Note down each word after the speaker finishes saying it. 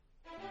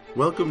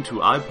Welcome to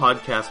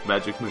iPodcast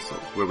Magic Missile,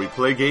 where we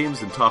play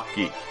games and talk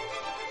geek.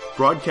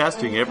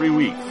 Broadcasting every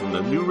week from the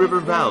New River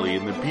Valley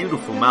in the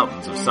beautiful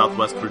mountains of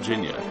Southwest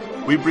Virginia,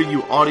 we bring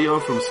you audio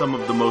from some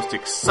of the most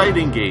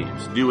exciting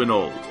games, new and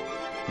old.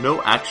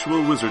 No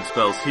actual wizard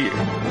spells here,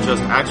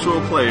 just actual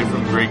play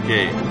from great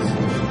games.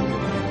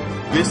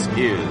 This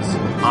is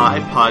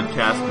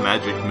iPodcast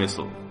Magic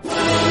Missile.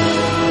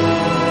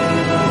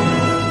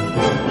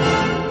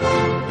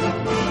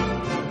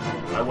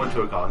 I went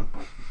to a con,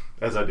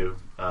 as I do.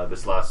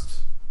 This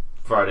last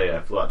Friday, I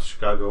flew out to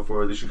Chicago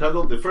for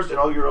the first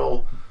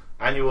inaugural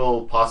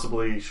annual,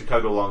 possibly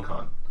Chicago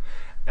LongCon.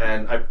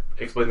 And I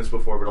explained this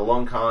before, but a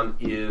LongCon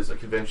is a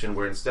convention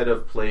where instead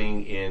of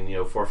playing in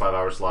 4 or 5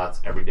 hour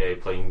slots every day,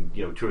 playing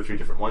 2 or 3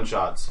 different one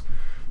shots,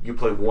 you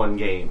play one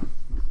game,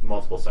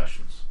 multiple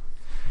sessions.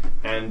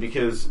 And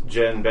because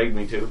Jen begged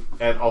me to,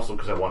 and also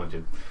because I wanted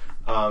to,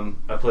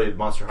 I played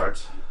Monster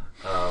Hearts.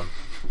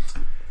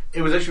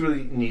 It was actually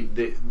really neat.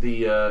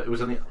 It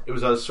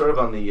was sort of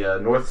on the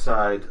north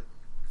side,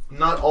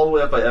 not all the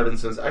way up by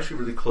Evanston's, actually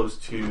really close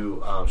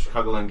to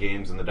Chicagoland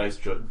Games and the Dice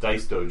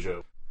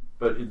Dojo.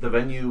 But the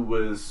venue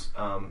was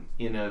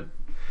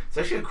it's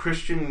actually a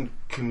Christian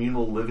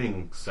communal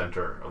living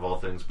center of all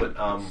things. But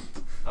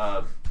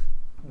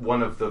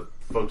one of the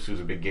folks who's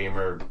a big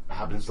gamer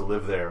happens to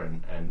live there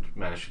and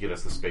managed to get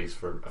us the space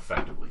for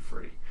effectively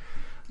free.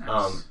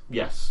 Nice.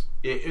 Yes.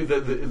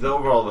 The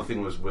overall the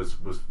thing was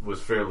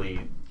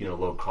fairly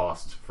low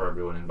cost for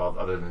everyone involved,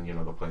 other than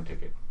the plane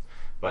ticket.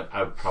 But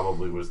I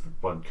probably was the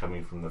one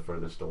coming from the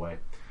furthest away.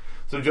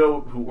 So Joe,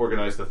 who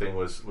organized the thing,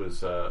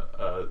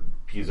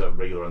 he's a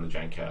regular on the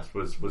Jancast,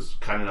 was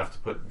kind enough to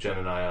put Jen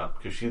and I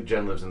up because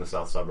Jen lives in the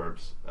south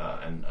suburbs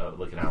and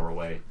like an hour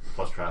away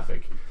plus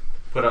traffic.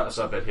 Put us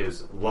up at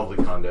his lovely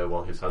condo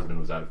while his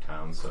husband was out of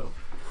town. So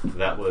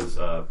that was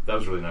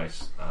really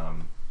nice.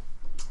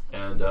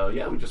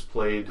 We just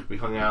played. We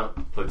hung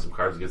out, played some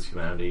Cards Against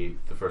Humanity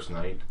the first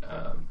night,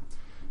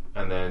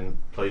 and then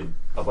played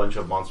a bunch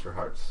of Monster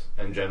Hearts.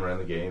 And Jen ran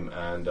the game,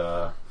 and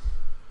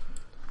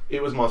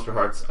it was Monster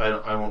Hearts.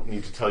 I won't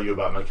need to tell you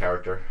about my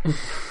character.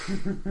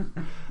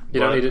 You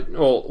don't need it.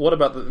 Well, what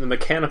about the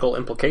mechanical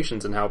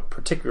implications and how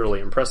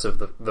particularly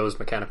impressive those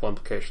mechanical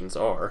implications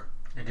are?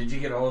 And did you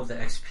get all of the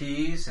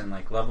XPs and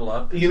level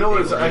up? You know what?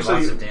 It's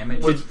actually lots of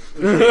damage. Did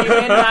you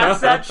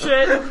min-max that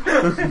shit?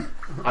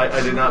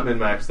 I did not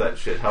min-max that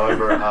shit.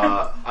 However,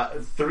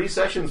 3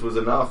 sessions was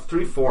enough.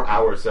 3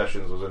 4-hour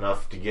sessions was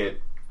enough to get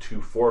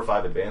to 4 or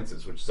 5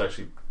 advances, which is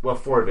actually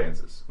 4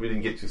 advances. We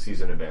didn't get 2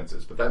 season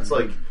advances, but that's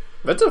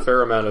that's a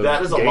fair amount of.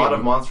 That is game. A lot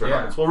of Monster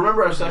Hearts. Well,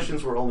 remember our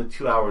sessions were only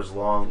 2 hours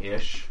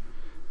long-ish,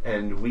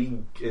 and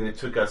it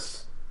took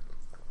us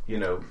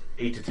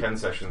 8 to 10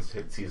 sessions to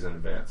hit season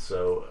advance.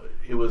 So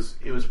it was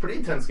a pretty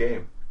intense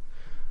game.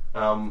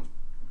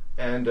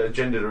 And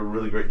Jen did a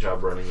really great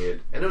job running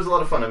it, and it was a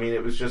lot of fun. I mean,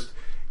 it was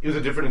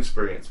a different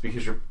experience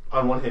because you're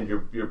on one hand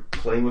you're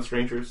playing with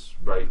strangers,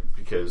 right?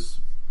 Because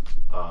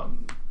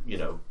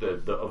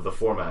the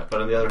format,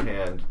 but on the other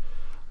hand,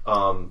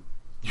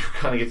 you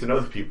kind of get to know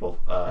the people.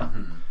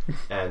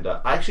 And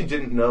I actually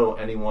didn't know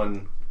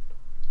anyone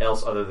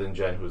else other than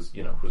Jen,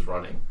 who's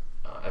running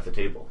at the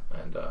table,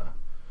 and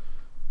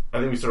I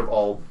think we sort of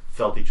all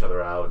felt each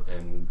other out,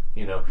 and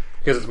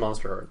because it's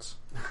Monster Hearts.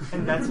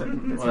 And that's it.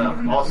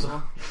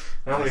 Also,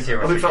 I only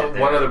felt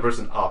one other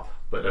person up,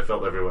 but I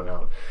felt everyone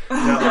out.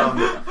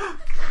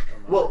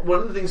 Well, one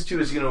of the things too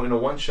is in a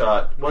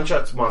one-shot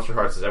Monster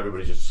Hearts is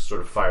everybody just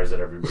sort of fires at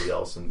everybody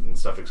else and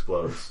stuff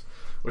explodes,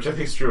 which I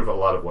think is true of a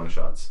lot of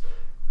one-shots.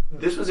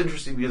 This was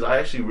interesting because I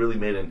actually really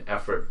made an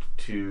effort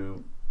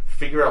to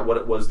figure out what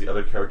it was the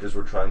other characters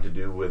were trying to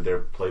do with their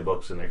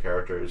playbooks and their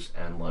characters,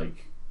 and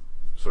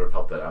sort of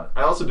help that out.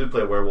 I also did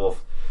play a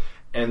werewolf,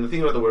 and the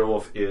thing about the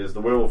werewolf is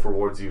the werewolf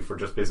rewards you for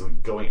just basically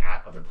going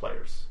at other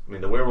players. I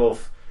mean, the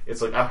werewolf,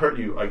 it's like, I hurt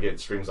you, I get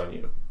strings on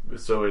you.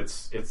 So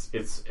it's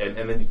and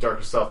then Dark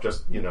Yourself,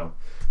 just anyone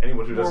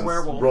who doesn't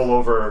roll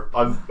over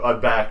on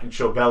back and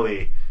show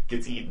belly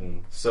gets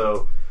eaten.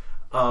 So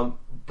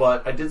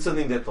but I did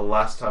something that the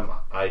last time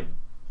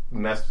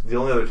the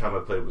only other time I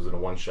played was in a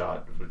one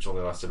shot, which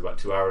only lasted about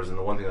 2 hours, and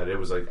the one thing I did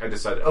was I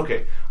decided,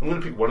 okay, I'm going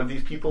to pick one of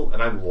these people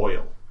and I'm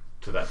loyal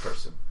to that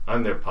person.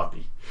 I'm their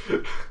puppy.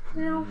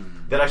 Yeah.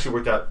 That actually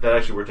worked out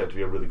to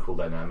be a really cool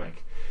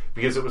dynamic,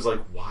 because it was like,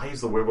 why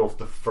is the werewolf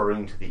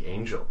deferring to the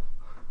angel?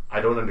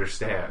 I don't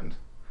understand.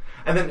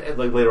 And then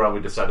later on we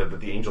decided that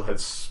the angel had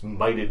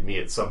smited me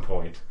at some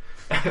point.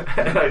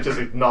 And I just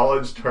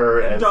acknowledged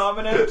her as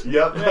dominant.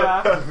 Yep.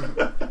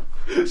 Yeah.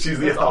 She's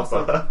the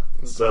alpha.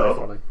 So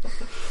funny.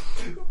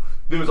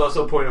 There was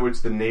also a point at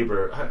which the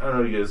neighbor, I don't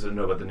know if you guys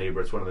know about the neighbor,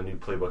 it's one of the new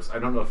playbooks. I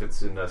don't know if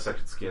it's in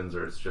Second Skins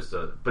or it's just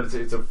but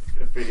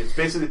it's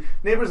basically,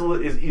 neighbors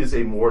is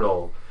a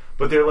mortal,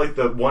 but they're like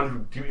the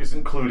one who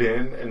isn't clued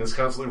in and is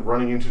constantly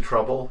running into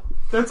trouble.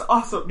 That's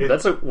awesome.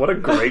 What a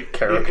great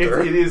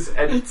character. It is,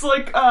 and It's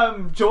like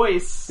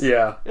Joyce.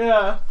 Yeah.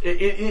 Yeah.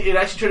 it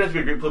actually turned out to be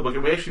a great playbook,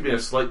 and we actually made a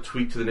slight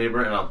tweak to the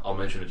neighbor, and I'll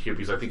mention it here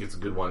because I think it's a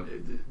good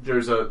one.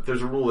 There's a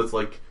rule that's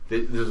like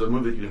there's a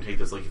move that you can take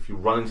that's like if you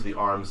run into the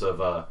arms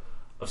of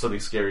something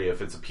scary,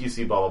 if it's a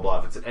PC, blah blah blah.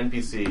 If it's an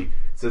NPC, it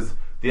says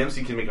the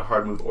MC can make a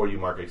hard move or you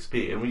mark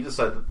XP, and we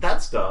decided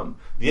that's dumb.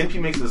 The NP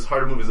makes this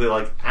harder move as they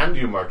like, and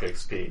you mark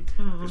XP.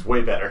 It's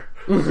way better.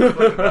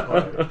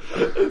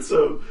 And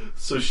so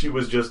she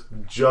was just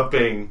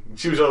jumping.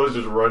 She was always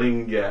just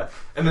running. Yeah,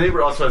 and the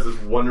neighbor also has this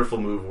wonderful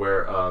move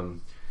where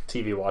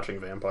TV watching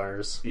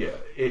vampires. Yeah,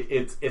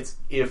 it's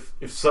if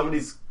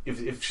somebody's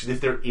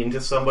if they're into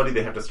somebody,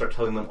 they have to start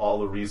telling them all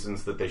the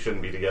reasons that they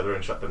shouldn't be together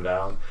and shut them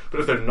down. But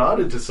if they're not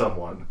into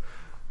someone,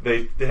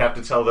 they have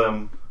to tell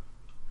them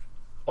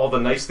all the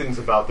nice things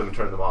about them and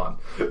turn them on.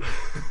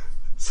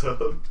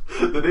 So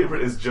the neighbor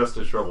is just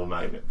a trouble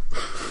magnet.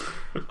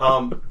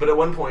 But at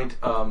one point,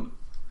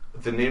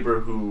 the neighbor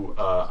who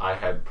I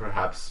had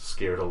perhaps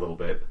scared a little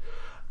bit,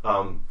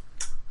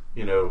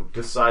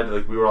 decided,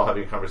 like, we were all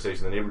having a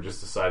conversation, the neighbor just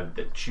decided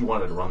that she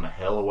wanted to run the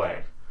hell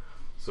away.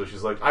 So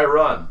she's like, I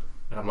run.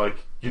 And I'm like,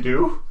 you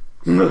do?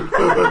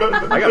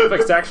 I got a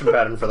fixed action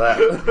pattern for that.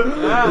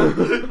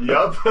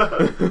 Yup.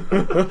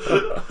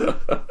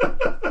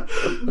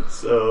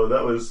 So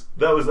that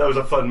was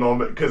a fun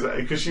moment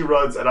because she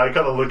runs and I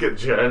kind of look at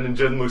Jen and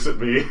Jen looks at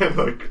me and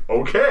like,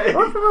 okay.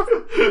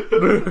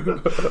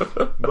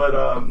 But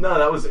no,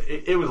 that was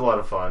it was a lot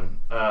of fun.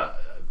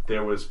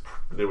 There was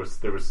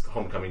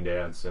homecoming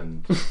dance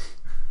and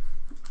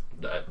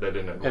that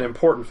didn't. An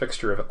important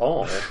fixture of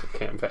all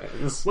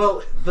campaigns.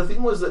 Well, the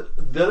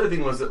other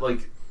thing was that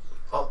like,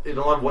 in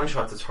a lot of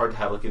one-shots, it's hard to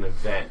have like an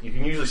event. You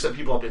can usually set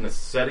people up in a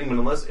setting, but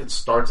unless it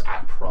starts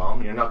at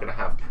prom, you're not going to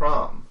have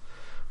prom.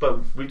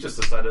 But we just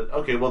decided,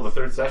 okay, well, the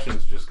third session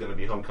is just going to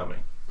be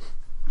homecoming.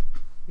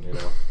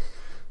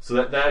 So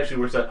that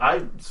actually works out.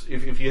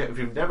 If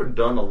you've never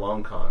done a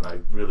LongCon, I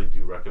really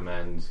do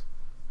recommend,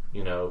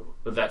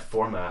 that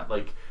format.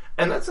 Like,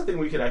 and that's something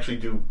we could actually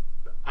do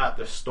at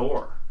the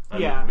store. We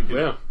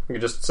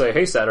could just say,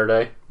 hey,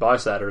 Saturday, bye,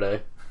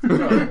 Saturday.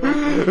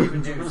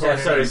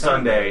 Saturday,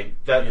 Sunday.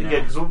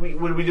 Because what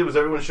we did was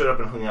everyone showed up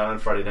and hung out on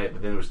Friday night,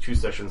 but then there was 2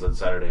 sessions on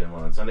Saturday and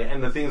 1 on Sunday.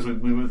 And the thing is, we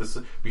moved this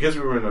because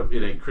we were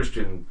in a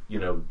Christian,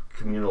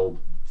 communal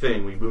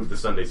thing. We moved the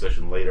Sunday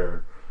session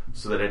later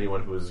so that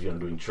anyone who was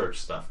doing church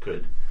stuff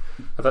could.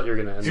 I thought you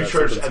were going to do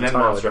church and then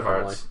Monster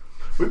Hearts.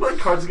 We played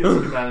Cards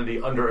Against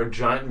Humanity under a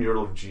giant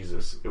mural of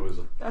Jesus. It was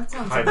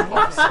kind of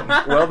awesome.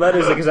 Well, that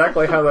is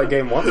exactly how that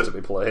game wants to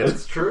be played.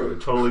 It's true.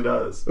 It totally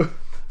does.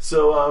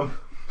 So,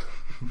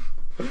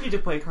 we need to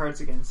play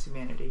Cards Against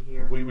Humanity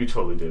here. We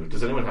totally do.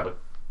 Does anyone have it?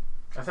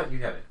 I thought you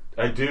had it.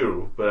 I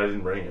do, but I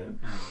didn't bring it.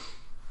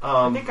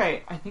 I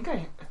think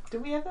I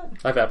did. We have that?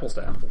 I have Apples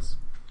to Apples.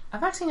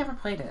 I've actually never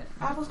played it.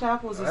 Apples to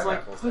Apples is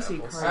like pussy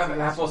Cards. I have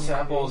Against Apples to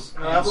Apples.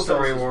 Apples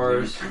Story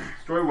Wars.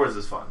 Story Wars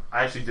is fun. We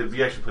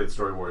actually played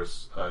Story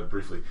Wars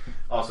briefly.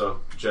 Also,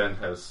 Jen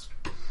has.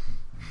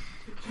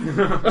 Have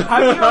you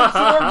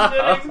absorbed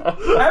knitting?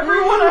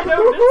 Everyone I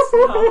know knits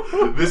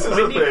now. This is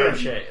Whitney a thing.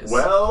 crochets.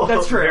 Well,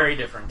 That's true. Very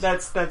different.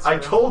 That's. I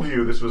true. told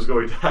you this was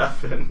going to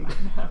happen.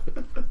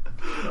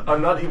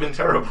 I'm not even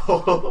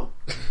terrible.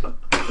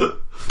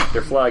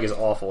 Your flag is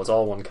awful. It's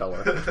all one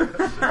color.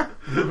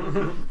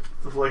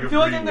 I feel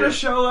like I'm gonna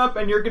show up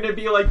and you're gonna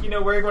be like,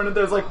 wearing one of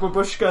those like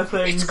babushka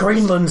things. It's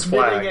Greenland's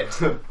flag.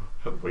 It.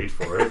 Wait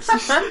for it.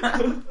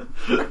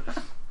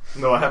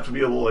 No, I have to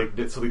be able to like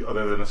knit something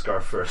other than a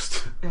scarf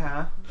first.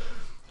 Yeah.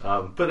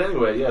 But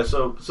anyway, yeah.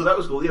 So that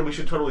was cool. Yeah, we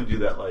should totally do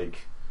that. Like,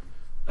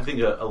 I think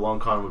a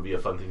LongCon would be a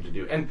fun thing to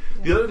do. And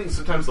the other thing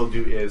sometimes they'll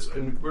do is,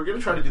 and we're going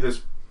to try to do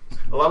this.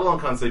 A lot of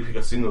LongCons they pick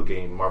a single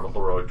game, Marvel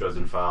Heroic,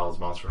 Dresden Files,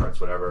 Monster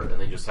Hearts, whatever, and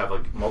they just have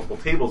like multiple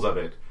tables of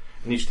it,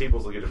 and each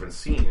table's like a different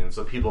scene, and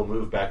so people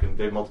move back and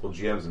they have multiple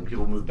GMs, and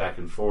people move back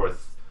and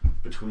forth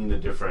between the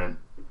different,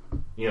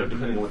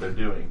 depending on what they're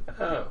doing.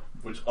 Oh,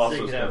 which also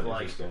so you is could kind have of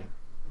like interesting.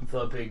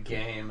 the big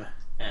game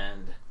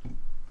and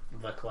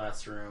the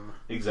classroom.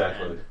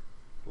 Exactly. And,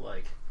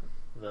 like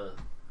the.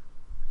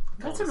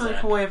 That's a really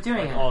cool way of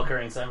doing it. All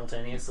occurring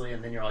simultaneously,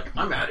 and then you're like,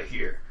 I'm out of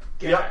here.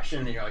 Gash,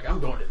 and then you're like, I'm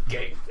going to the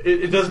game.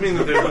 It does mean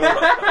that there's more.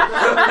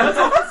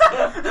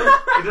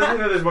 It does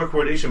mean that there's more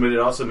coordination, but it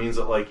also means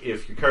that like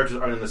if your characters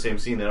aren't in the same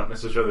scene, they don't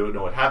necessarily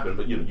know what happened.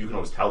 But you can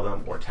always tell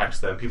them or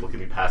text them. People can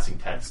be passing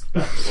text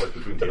back and forth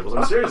between tables.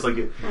 I'm serious. Like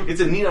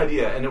it's a neat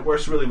idea, and it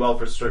works really well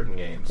for certain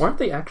games. Why aren't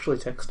they actually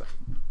texting?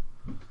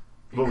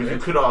 Well, you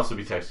could also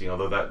be texting,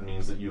 although that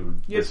means that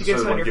you have to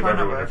give want to give everyone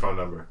number. your phone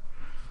number.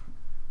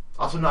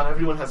 Also, not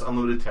everyone has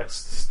unlimited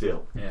text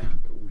still. Yeah.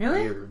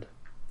 Really? Weird.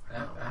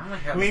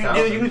 I mean,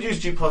 you could use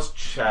G Plus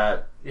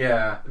chat.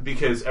 Yeah.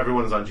 Because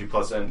everyone is on G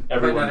Plus, and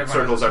everyone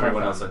circles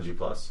everyone else on G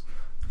Plus.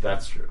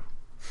 That's true.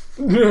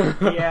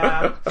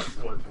 Yeah.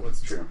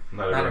 What's true?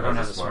 Not everyone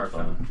has a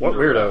smartphone. What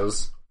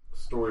weirdos?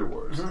 Story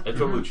Wars. I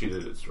totally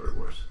cheated at Story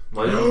Wars.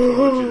 Well, I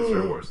totally cheated at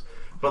Story Wars.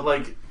 But,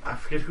 like, I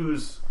forget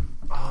who's...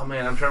 oh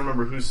man, I'm trying to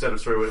remember whose set of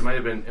story. It might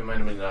have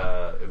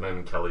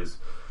been Kelly's.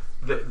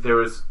 There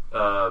was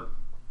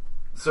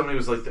somebody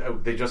was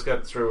like they just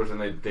got Storyworks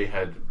and they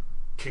had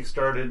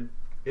kickstarted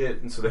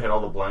it, and so they had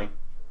all the blank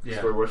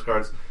Storyworks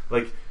cards.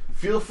 Like,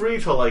 feel free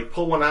to like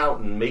pull one out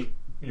and make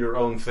your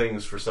own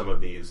things for some of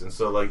these. And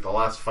so like the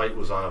last fight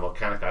was on a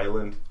volcanic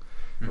island,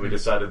 and we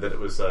decided that it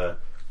was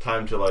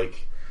time to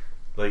like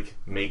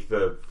make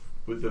the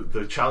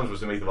challenge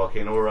was to make the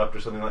volcano erupt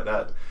or something like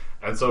that.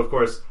 And so of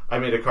course I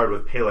made a card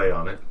with Pele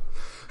on it.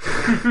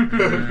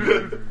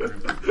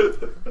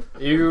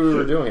 You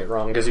were doing it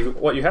wrong, because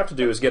what you have to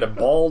do is get a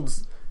bald,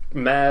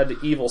 mad,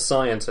 evil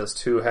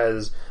scientist who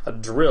has a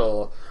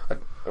drill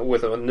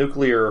with a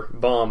nuclear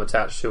bomb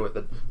attached to it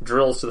that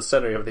drills to the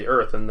center of the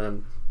Earth and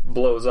then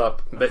blows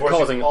up,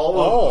 causing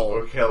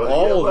all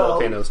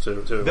volcanoes to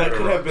that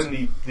could have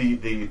been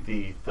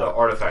the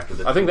artifact of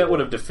the I think that would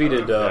have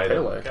defeated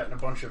Pele. Gotten a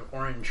bunch of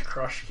orange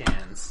crush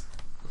cans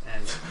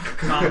and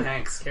Tom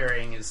Hanks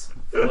carrying his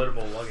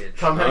floatable luggage.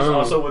 Tom Hanks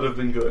also would have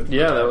been good.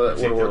 Yeah, that would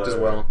have worked as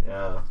well.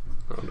 Yeah,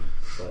 but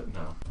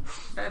no.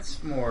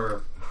 That's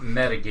more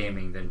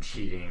metagaming than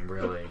cheating,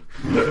 really.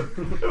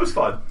 It was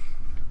fun.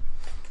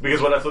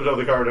 Because when I flipped over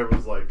the card, everyone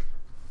was like...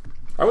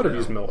 I would have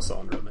used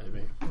Melisandre,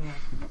 maybe. Yeah.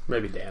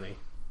 Maybe Danny.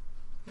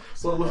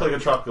 Well, it looked like a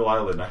tropical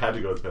island. I had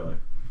to go with Pele.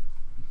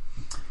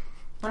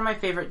 One of my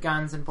favorite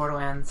guns in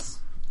Borderlands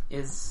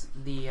is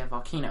the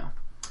volcano.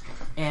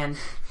 And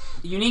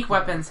unique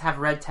weapons have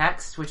red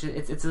text, which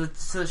it's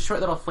a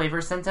short little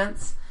flavor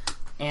sentence,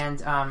 and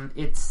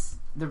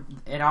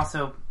it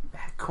also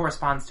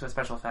corresponds to a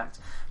special effect.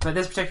 But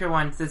this particular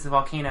one, this is a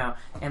volcano,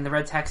 and the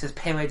red text is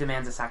Pele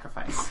demands a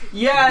sacrifice.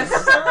 Yes!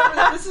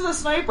 This is a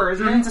sniper,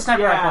 isn't it? It's a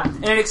sniper rifle.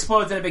 And it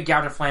explodes in a big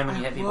gout of flame when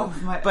you hit people.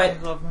 I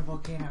love my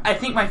volcano. I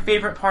think my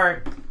favorite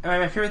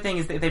thing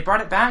is that they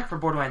brought it back for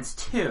Borderlands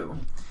 2.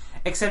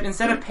 Except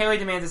instead of Pele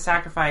demands a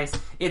sacrifice,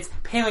 it's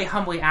Pele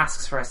humbly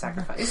asks for a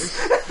sacrifice.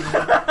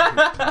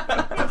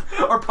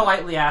 Or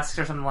politely asks,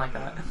 or something like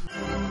that.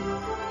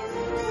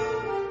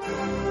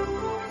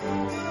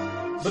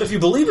 But if you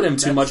believe in him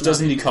too much,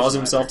 doesn't he cause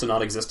himself to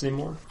not exist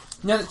anymore?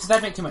 No,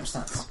 that'd make too much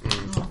sense.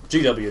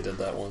 GW did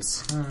that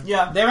once.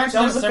 Yeah, they've actually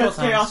done it several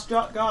times. Chaos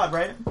God,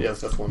 right? Yeah,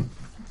 that's the fifth one.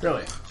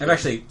 Really? I've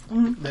actually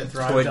that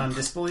thrived on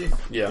disbelief.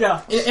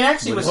 Yeah. It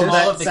actually was all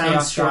of the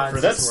Chaos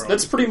Gods.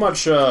 That's pretty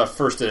much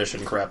first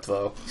edition crap,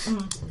 though.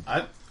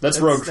 That's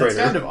Rogue Trader.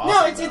 Kind of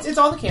awesome, no, it's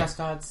all the Chaos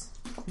Gods.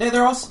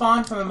 They're all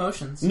spawned from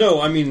emotions.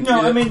 No, I mean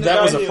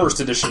that was a first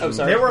edition.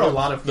 There were a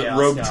lot of Chaos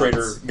Rogue Gods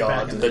Trader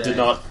god that did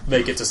not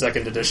make it to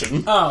second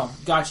edition. Oh,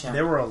 gotcha.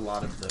 There were a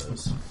lot of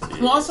those.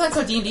 Well, also that's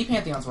how D&D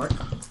pantheons work.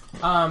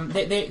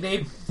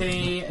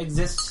 They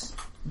exist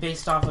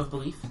based off of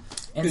belief.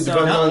 And it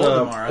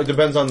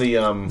depends on the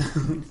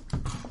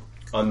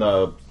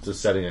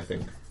setting, I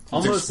think.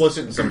 It's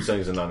explicit in some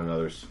settings and not in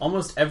others.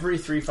 Almost every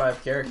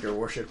 3.5 character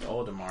worshipped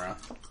Oldamara.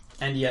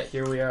 And yet,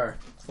 here we are.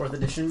 4th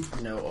edition,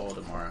 no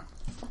Oldamara.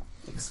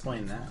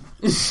 Explain that.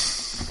 You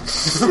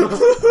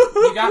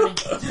got me.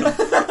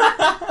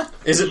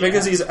 Is it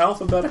because he's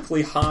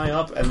alphabetically high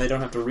up and they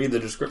don't have to read the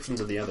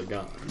descriptions of the other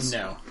gods?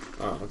 No.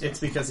 Oh, okay. It's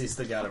because he's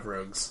the god of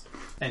rogues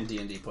and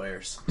D&D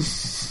players.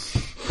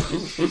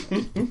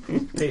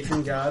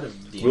 Patron god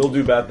of D&D. We'll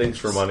do bad things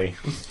for money.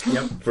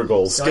 Yep. For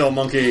gold. Skill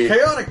monkey.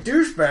 Chaotic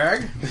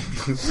douchebag.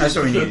 That's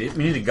what we needed.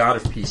 We need a god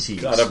of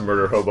PCs. God of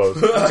murder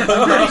hobos.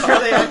 I'm pretty sure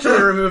they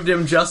actually removed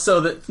him just so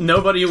that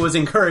nobody was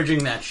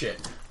encouraging that shit.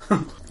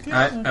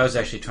 I was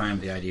actually trying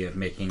the idea of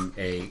making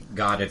a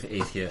god of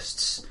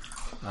atheists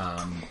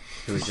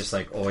who was just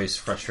like always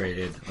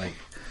frustrated. Like,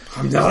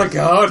 I'm not a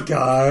god,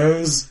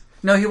 guys.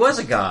 No, he was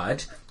a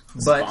god,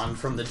 but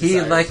from the he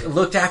like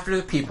looked after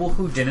the people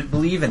who didn't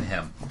believe in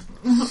him.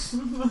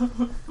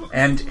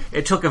 And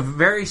it took a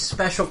very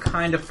special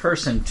kind of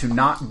person to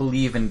not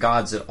believe in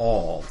gods at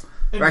all.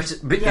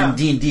 In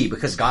D&D,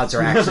 because gods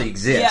are actually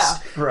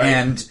exist, right.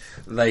 And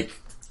like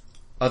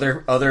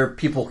other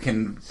people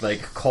can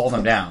like call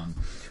them down.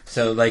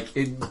 So, like,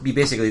 it'd be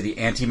basically the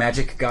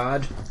anti-magic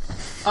god.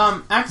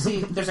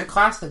 Actually, there's a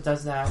class that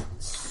does that,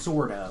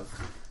 sort of.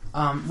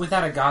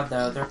 Without a god,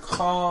 though. They're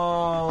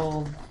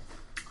called...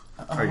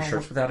 Are you sure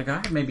it's without a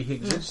god? Maybe he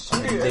exists.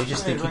 Maybe they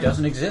just think he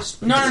doesn't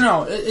exist. No.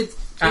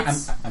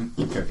 I'm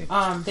joking.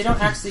 They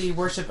don't actually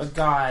worship a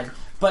god,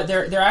 but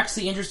they're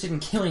actually interested in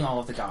killing all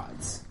of the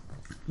gods.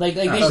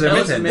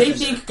 They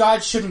think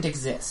God shouldn't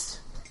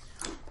exist.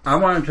 I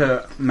wanted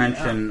to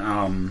mention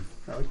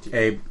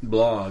a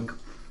blog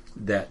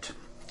that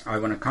I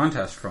won a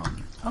contest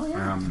from. Oh,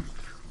 yeah.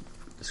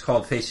 It's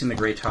called Facing the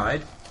Grey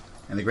Tide.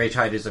 And the Grey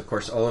Tide is, of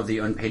course, all of the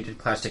unpainted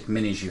plastic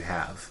minis you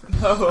have,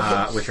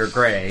 which are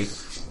gray.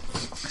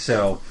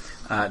 So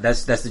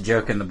that's the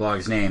joke in the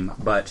blog's name.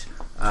 But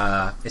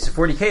it's a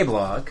 40K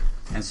blog,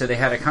 and so they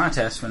had a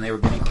contest when they were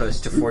getting close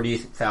to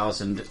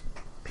 40,000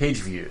 page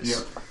views.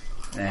 Yep.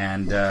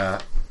 And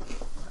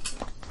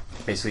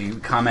basically you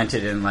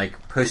commented and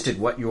like posted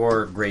what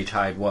your Grey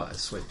Tide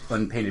was, what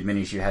unpainted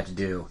minis you had to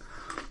do.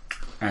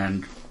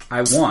 And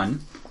I won,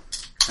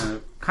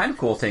 kind of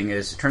cool thing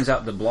is, it turns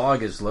out the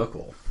blog is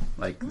local.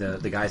 Like,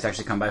 the guys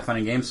actually come by Fun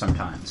and Games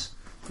sometimes.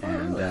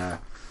 And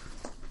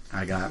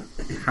I got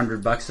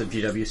 $100 of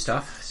GW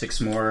stuff,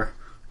 6 more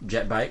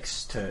jet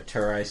bikes to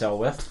terrorize Elle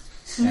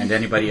with, and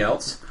anybody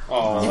else.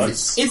 Oh,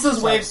 it's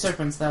those wave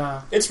serpents,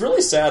 though. It's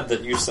really sad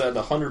that you said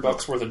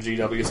 $100 worth of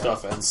GW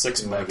stuff and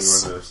 6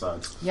 bikes.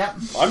 Yep.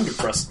 I'm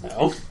depressed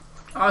now.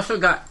 I also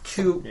got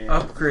 2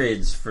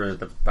 upgrades for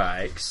the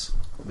bikes.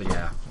 But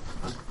yeah.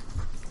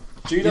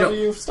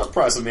 GW, stop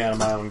pricing me out of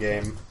my own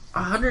game.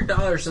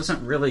 $100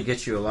 doesn't really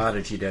get you a lot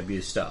of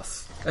GW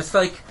stuff. That's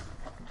like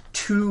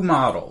 2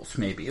 models,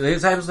 maybe.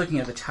 Because I was looking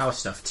at the Tau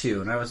stuff,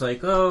 too, and I was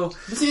like, oh...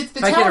 But see, the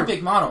Tau are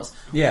big models.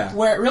 Yeah.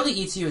 Where it really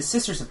eats you is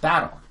Sisters of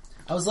Battle.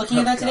 I was looking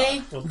at that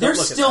today. Well, they're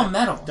still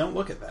metal. Don't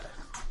look at that.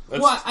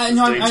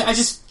 I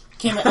just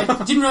came...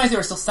 I didn't realize they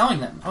were still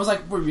selling them. I was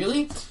like, well,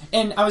 really?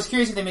 And I was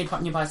curious if they made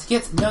new plastic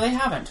kits. No, they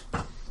haven't.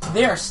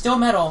 They are still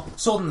metal,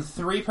 sold in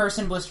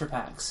 3-person blister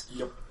packs.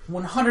 Yep.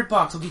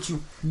 $100 will get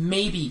you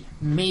maybe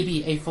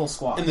a full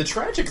squad. And the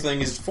tragic thing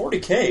is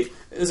 40k,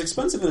 as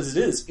expensive as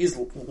it is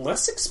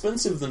less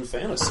expensive than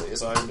Fantasy,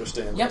 as I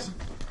understand Yep. it.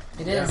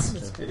 It is.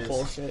 It is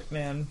bullshit,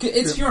 man.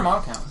 It's fewer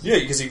model counts. Yeah,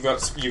 because you've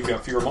got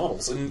fewer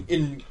models. And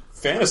in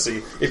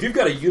Fantasy, if you've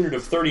got a unit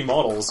of 30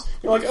 models,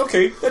 you're like,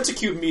 okay, that's a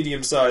cute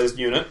medium-sized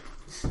unit.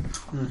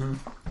 Mm-hmm.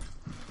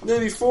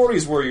 Maybe 40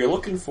 is where you're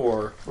looking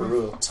for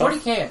real tough.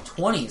 40k at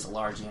 20 is a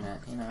large unit,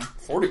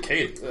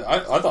 40k,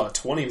 I thought a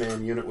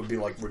 20-man unit would be,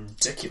 like,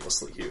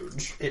 ridiculously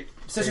huge.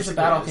 Sisters of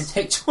Battle can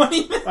take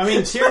 20 men. I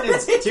mean,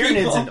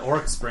 Tyranids and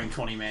Orcs bring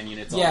 20-man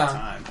units all the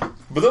time.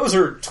 But those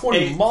are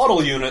 20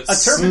 model units. A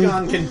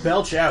Turbigon can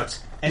belch out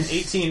an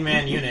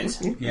 18-man unit.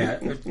 Yeah,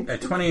 a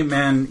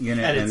 20-man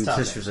unit in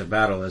Sisters of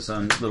Battle is a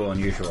little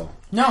unusual.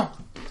 No.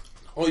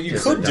 Well, you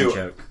could do it.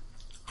 Joke.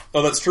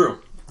 Oh, that's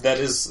true. That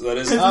is.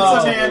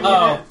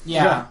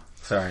 Yeah.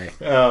 Sorry.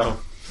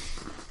 Oh.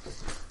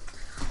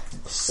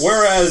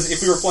 Whereas,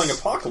 if we were playing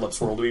Apocalypse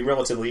World, it would be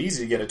relatively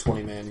easy to get a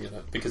 20-man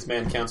unit, because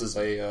man counts as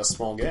a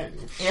small gang.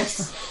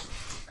 Yes.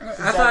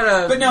 I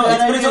thought but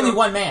it's only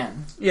one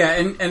man. Yeah,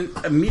 and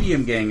a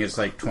medium gang is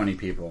like 20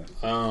 people.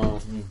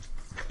 Oh.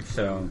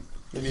 So...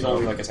 Maybe you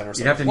only like a 10 or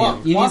something. You'd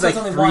have to you need like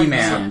 3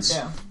 mans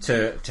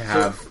to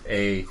have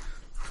a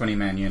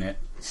 20-man unit.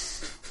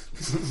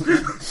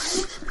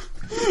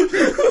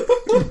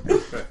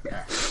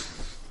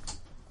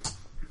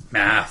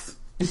 Math.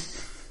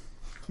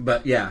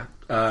 But yeah,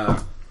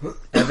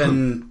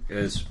 Evan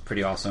is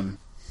pretty awesome.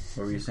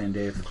 What were you saying,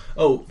 Dave?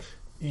 Oh,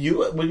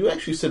 what you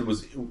actually said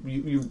was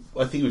you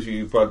I think it was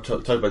you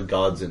talked about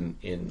gods in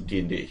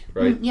D&D,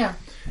 right? Yeah.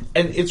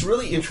 And it's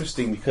really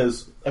interesting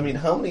because I mean,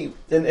 how many?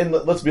 And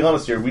let's be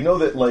honest here. We know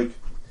that like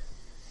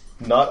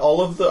not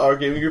all of our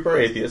gaming group are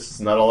atheists.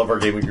 Not all of our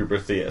gaming group are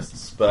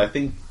theists. But I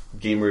think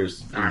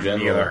gamers in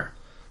general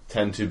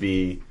tend to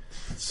be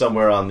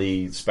somewhere on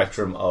the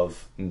spectrum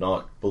of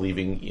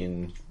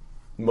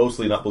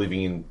mostly not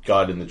believing in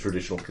God in the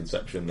traditional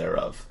conception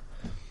thereof.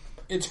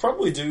 It's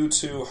probably due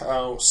to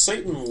how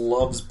Satan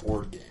loves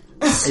board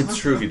games. It's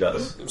true, he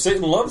does.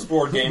 Satan loves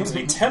board games,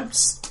 and he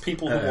tempts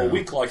people who are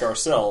weak like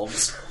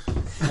ourselves.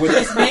 With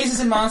his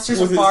mazes and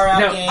monsters and far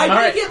out games.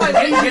 I did get my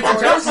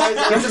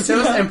get some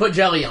toast and put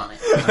jelly on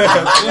it.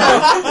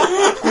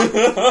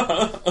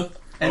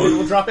 And we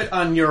will drop it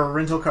on your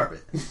rental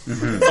carpet.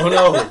 Mm-hmm. Oh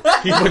no!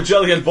 He put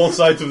jelly on both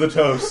sides of the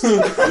toast.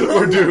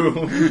 We're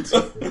doomed.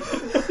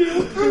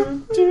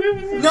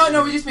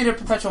 No, we just made a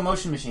perpetual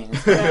motion machine.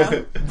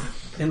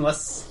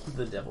 Unless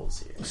the devil's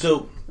here.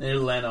 So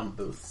it'll land on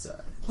both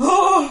sides.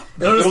 Oh!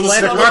 It'll just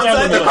land on both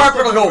sides. The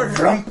carpet will go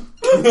jump.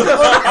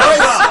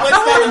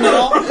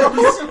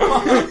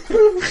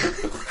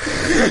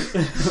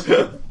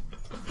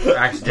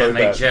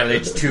 Accidentally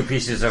jellied 2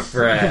 pieces of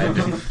bread.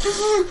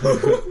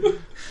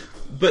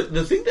 But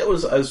the thing that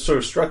was sort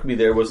of struck me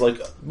there was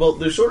like, well,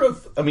 there's sort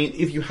of, I mean,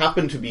 if you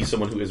happen to be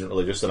someone who isn't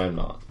religious, and I'm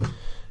not,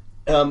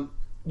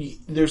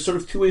 there's sort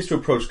of 2 ways to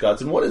approach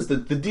gods, and one is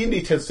that the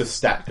D&D tends to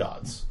stat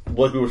gods,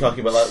 like we were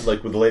talking about,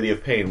 like with the Lady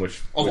of Pain, which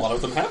a lot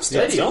of them have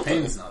stats. Lady of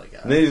Pain is not a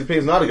god. Lady of Pain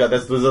is not a god.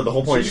 That's the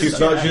whole point. She does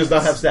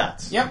not have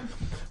stats. Yep.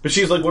 But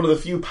she's like one of the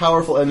few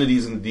powerful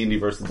entities in the D&D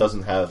verse that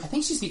doesn't have. I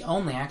think she's the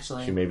only,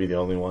 actually. She may be the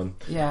only one.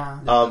 Yeah.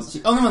 She's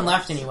the only one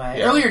left anyway.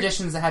 Yeah. Earlier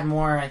editions that had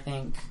more, I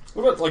think.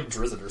 What about like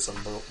Drizzt or some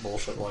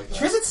bullshit like that?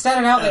 Drizzt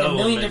started out like a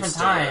million different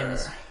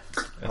times.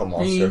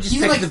 Elminster.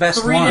 He's like the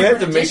best one. You had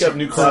to make up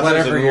new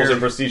classes and rules and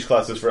prestige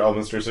classes for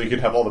Elminster so you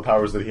could have all the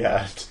powers that he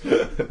had.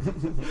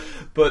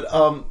 But,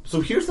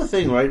 so here's the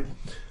thing, right?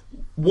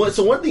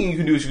 So one thing you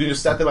can do is you can just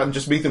stat them out and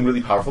just make them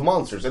really powerful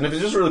monsters. And if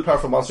it's just a really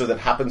powerful monster that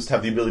happens to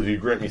have the ability to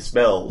grant me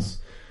spells,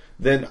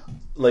 then,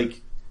 like,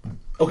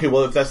 okay,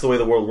 well, if that's the way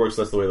the world works,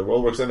 that's the way the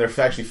world works. And they're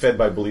actually fed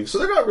by belief. So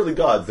they're not really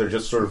gods. They're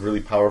just sort of really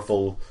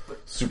powerful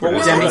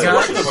supernatural.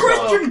 What the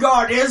Christian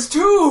god is,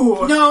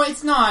 too! No,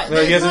 it's not.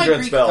 No, he hasn't like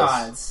grant Greek spells.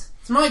 gods.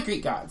 It's more like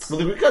Greek gods. Well,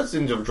 the Greek gods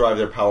seem to derive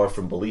their power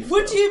from belief.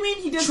 What though. do you mean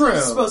he doesn't? True.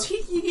 Suppose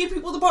he gave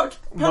people the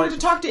power to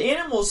talk to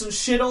animals and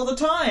shit all the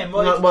time.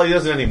 Like, No, well, he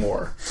doesn't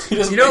anymore. He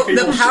doesn't You know, make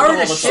people the power to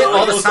the shit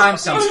all the time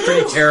sounds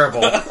pretty terrible.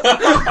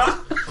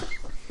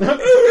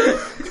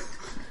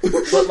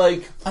 But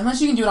like,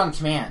 Unless you can do it on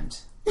command.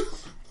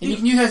 And you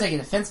can use it as like a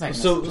defense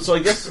mechanism. so I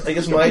guess my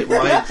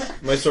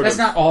sort That's of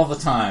not all the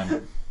time.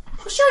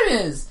 Well, sure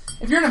it is.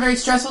 If you're in a very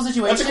stressful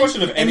situation, That's a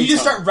question of and any you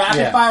just time. start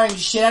rapid firing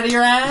shit out of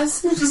your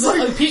ass, just like,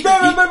 what is the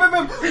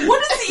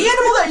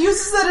animal that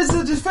uses that as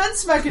a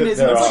defense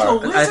mechanism? There It's like a are.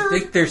 lizard. I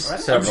think there's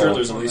several. I'm sure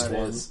there's at least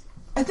one.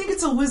 I think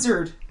it's a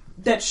lizard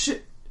that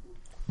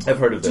I've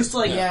heard of this. just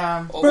like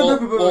yeah.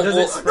 Does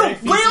it spray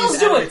no, whales feces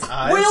do out of it. its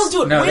eyes? Whales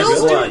do it. No, Whales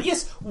that's do blood. it.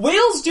 Yes,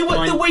 whales do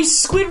it the way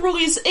squid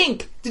release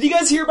ink. Did you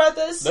guys hear about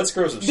this? That's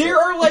gross as shit. There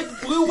are like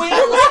blue whales,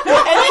 and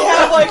they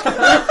have like.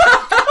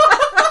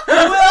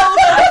 Well,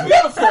 that's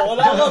beautiful,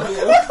 and I love you.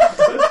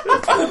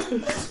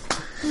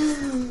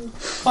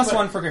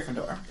 +1 for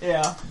Gryffindor.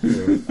 Yeah.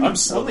 I'm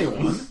only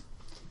one.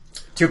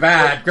 Too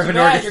bad.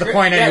 Gryffindor gets the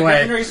point Gryffindor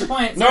anyway. gets the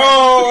point.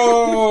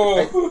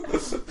 No!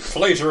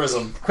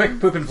 Plagiarism. Quick,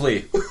 poop and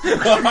flee.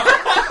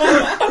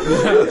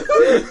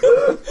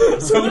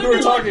 So we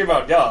were talking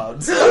about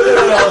gods. Seriously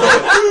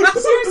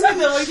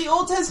though, like the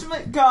Old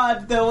Testament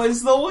God though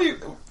is the only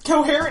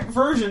coherent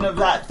version of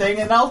that thing,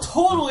 and I'll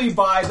totally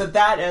buy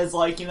that as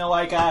like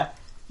like a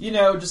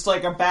just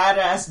like a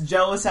badass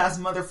jealous ass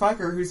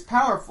motherfucker who's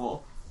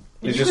powerful.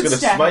 He's You just could going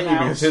to stab smite him you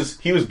out. because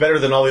he was better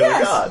than all the other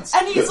Yes, gods.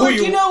 and he's Who like,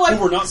 you- like,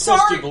 who we're not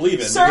supposed sorry, to believe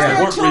in. Sorry, Yeah.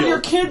 I Weren't killed real. your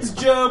kids,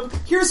 Job.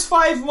 Here's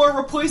 5 more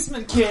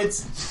replacement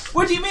kids.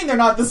 What do you mean they're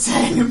not the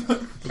same?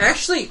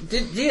 Actually,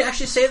 did he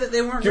actually say that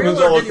they weren't Humans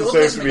real, all or did the look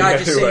Old the same Testament to me God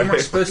just say you anyway.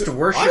 weren't supposed to I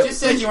worship? just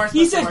said you weren't.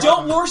 He supposed said, to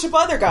 "Don't worship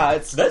other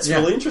gods." That's Yeah.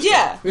 really interesting.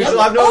 Yeah, You shall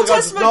have no Old other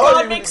gods. Testament No, God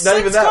not makes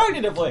even sense that.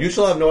 cognitively. You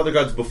shall have no other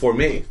gods before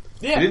me.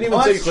 Yeah, He didn't even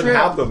well, say you that's couldn't true.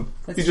 have them.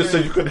 That's He just true.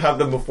 said you couldn't have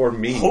them before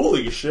me.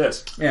 Holy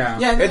shit. Yeah.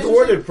 Yeah, It's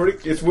worded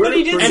pretty. It's worded But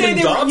he did pretty. say And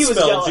in they were- he was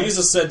Godspell, jealous.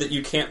 Jesus said that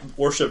you can't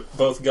worship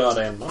both God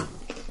and money.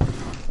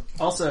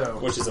 Also,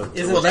 Which is a...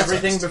 isn't well, that's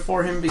everything next.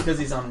 before him because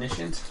he's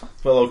omniscient?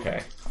 Well,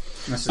 okay.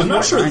 I'm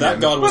not sure that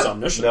God was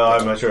omniscient. No,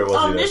 I'm not sure it was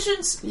either.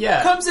 Omniscience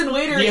Yeah. comes in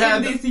later He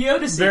had in the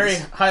Theodicies. Very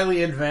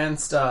highly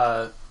advanced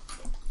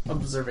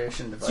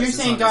observation devices. So you're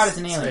saying on God his is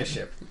an alien?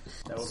 spaceship.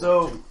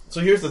 So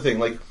here's the thing,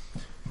 like,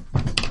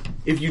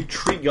 if you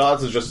treat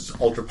gods as just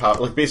ultra power,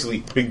 like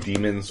basically big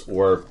demons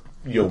or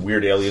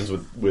weird aliens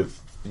with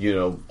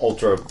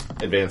ultra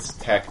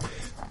advanced tech,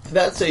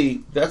 that's a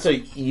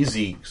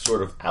easy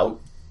sort of out,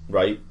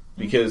 right?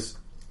 Because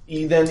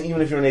then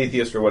even if you're an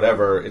atheist or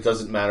whatever, it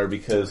doesn't matter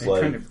because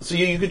so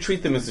you could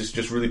treat them as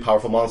just really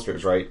powerful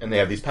monsters, right? And they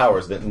have these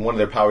powers. That and one of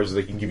their powers is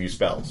they can give you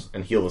spells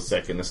and heal the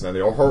sick and this and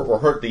that, or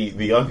hurt the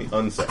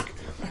unsick,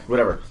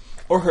 whatever.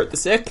 or hurt the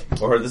sick.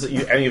 Or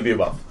any of the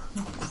above.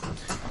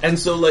 And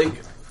so, like,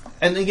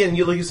 and again,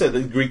 like you said,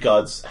 the Greek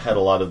gods had a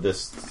lot of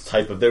this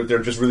type of... They're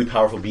just really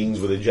powerful beings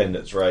with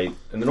agendas, right?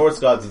 And the Norse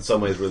gods, in some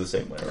ways, were the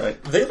same way,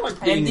 right? They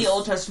like being... And the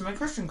Old Testament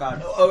Christian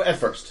God. Oh, at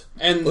first.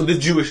 And Well, the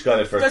Jewish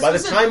god at first. That's By the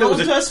what I time said, it was...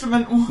 Old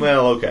Testament.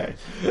 Well, okay.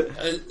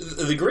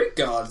 the Greek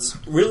gods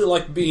really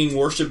like being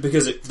worshipped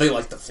because they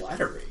like the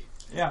flattery.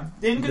 Yeah,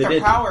 they didn't get They their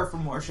did. power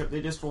from worship.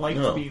 They just liked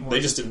No, being worshipped. They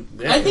just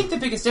didn't... I think the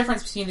biggest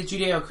difference between the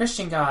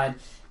Judeo-Christian God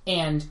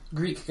and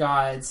Greek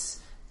gods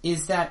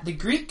is that the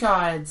Greek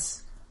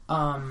gods,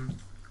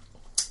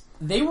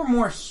 they were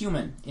more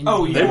human. In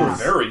Oh, many They were ways.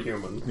 very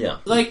human. Yeah.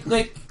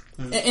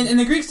 And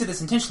the Greeks did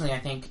this intentionally, I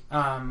think.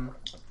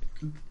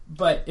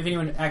 But if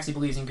anyone actually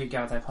believes in Greek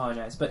gods, I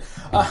apologize. But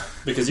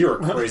Because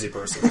you're a crazy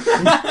person.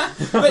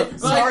 but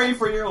Sorry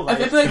for your I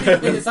life. feel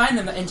like they designed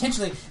them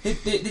intentionally.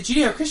 The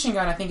Judeo-Christian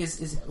God, I think,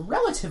 is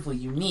relatively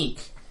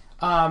unique.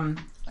 I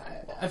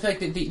feel like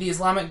the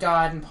Islamic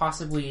God and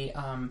possibly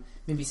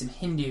maybe some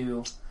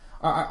Hindu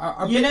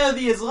are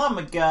the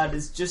Islamic God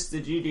is just the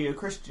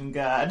Judeo-Christian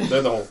God.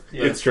 They're the whole...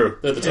 It's true.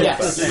 They're the total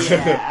Yes. package.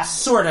 Yeah.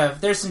 sort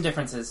of. There's some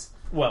differences.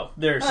 Well,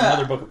 there's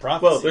another book of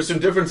prophecy. Well, there's some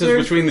differences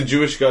between the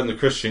Jewish god and the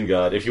Christian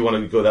god, if you want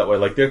to go that way.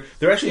 Like,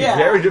 they're actually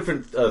very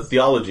different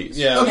theologies.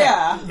 Yeah. Okay.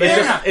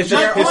 Yeah. It's just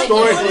They're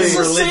historically... It's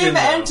the religion, same though.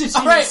 entity,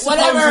 All right,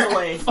 whatever.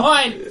 supposedly.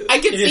 Fine, I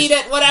can It is feed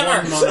it.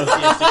 Whatever. one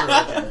monotheistic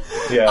religion.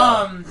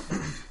 Yeah.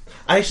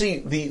 Actually,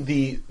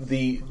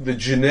 the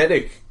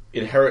genetic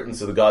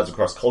inheritance of the gods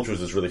across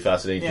cultures is really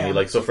fascinating to me. Yeah.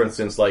 Like, so for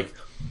instance, like,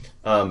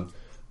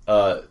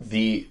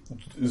 the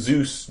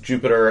Zeus,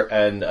 Jupiter,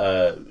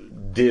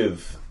 and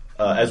Div,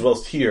 as well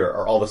as Tyr,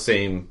 are all the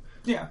same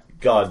Yeah.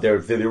 god. They're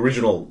the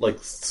original, like,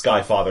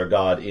 sky father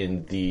god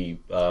in the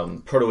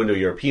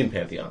Proto-Indo-European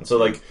pantheon. So,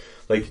 like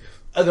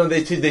I don't know,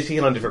 they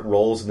take on different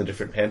roles in the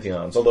different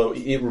pantheons. Although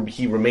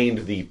he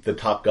remained the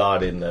top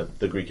god in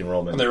the Greek and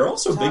Roman. And they're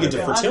also big into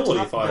God, fertility,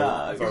 top if I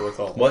dog.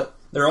 recall. What?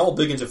 They're all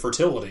big into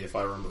fertility, if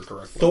I remember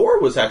correctly. Thor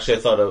was actually, I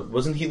thought,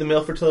 wasn't he the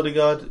male fertility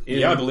god?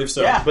 Yeah, I believe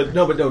so. Yeah. But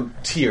no,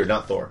 Tyr,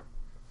 not Thor.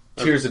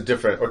 Tyr's a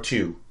different, or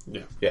Tu.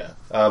 Yeah.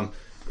 Yeah.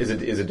 Is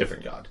a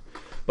different god.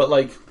 But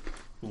like,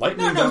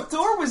 Lightning No, god...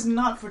 Thor was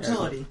not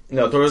fertility.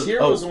 no, Thor was,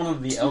 Tyr was one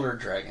of the elder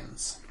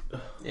dragons.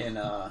 in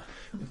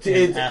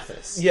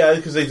Athos. Yeah,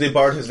 because they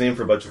borrowed his name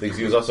for a bunch of things.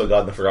 He was also a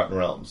god in the Forgotten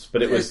Realms,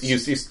 but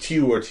he's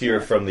Tyr or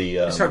Tyr from the.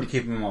 It's hard to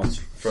keep them all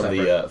from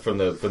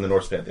the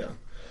Norse pantheon,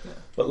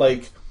 but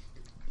like,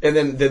 and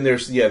then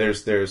there's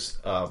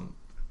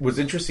what's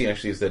interesting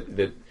actually is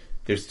that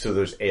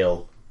there's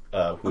Ale,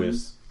 who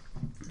is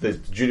the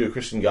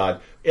Judeo-Christian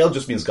god. Ale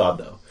just means God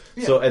though.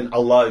 Yeah. So, and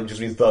Allah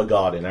just means the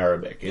God in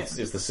Arabic. It's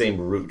the same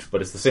root,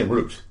 but it's the same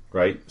root,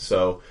 right?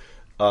 So,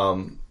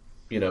 but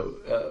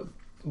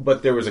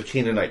there was a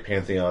Canaanite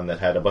pantheon that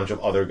had a bunch of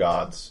other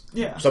gods,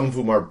 some of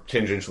whom are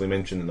tangentially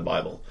mentioned in the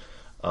Bible,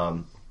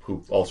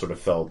 who all sort of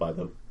fell by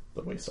the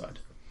wayside.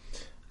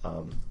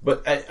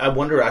 But I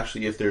wonder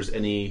actually if there's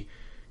any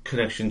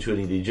connection to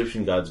any of the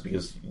Egyptian gods,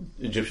 because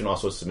Egyptian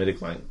also has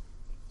Semitic language.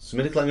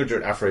 Semitic language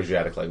or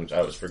Afro-Asiatic language? I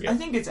always forget. I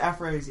think it's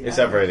Afro-Asiatic. It's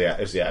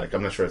Afro-Asiatic.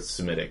 I'm not sure it's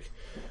Semitic.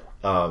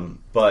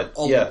 But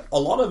a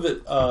lot of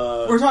it.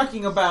 We're not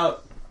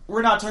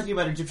talking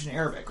about Egyptian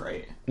Arabic,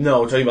 right? No,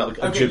 we're talking about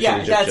like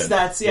Egyptian.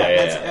 That's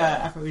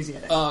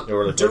Afro-Asiatic.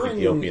 Or like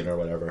Ethiopian or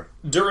whatever.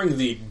 During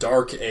the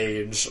dark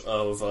age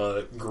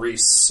of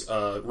Greece,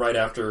 right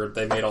after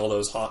they made all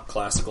those hot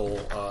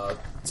classical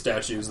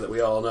statues that we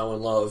all know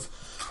and love,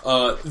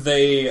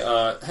 they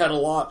had a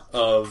lot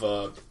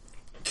of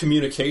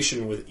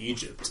communication with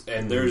Egypt,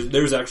 and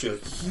there's actually a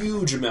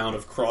huge amount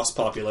of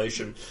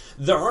cross-population.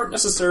 There aren't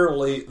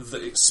necessarily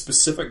the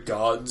specific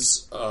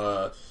gods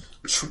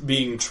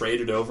being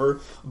traded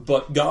over,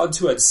 but gods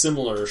who had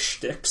similar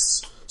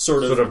shticks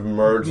sort of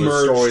merged.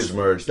 The stories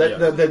merged.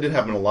 That did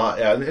happen a lot.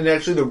 Yeah, and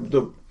actually,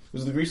 the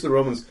Greeks and the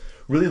Romans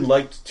really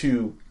liked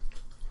to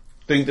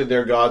think that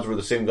their gods were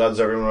the same gods as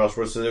everyone else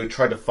was, so they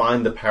tried to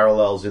find the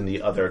parallels in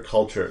the other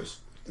cultures.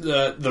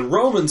 The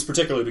Romans,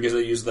 particularly, because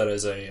they used that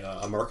as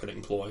a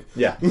marketing ploy.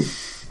 Yeah. It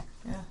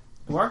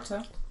worked,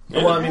 though.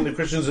 Well, I mean, the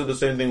Christians did the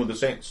same thing with the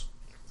saints.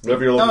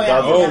 Whatever your local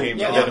gods became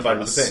identified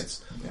with the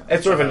saints. Yeah.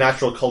 It's sort of a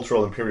natural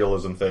cultural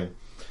imperialism thing.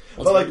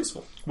 But like,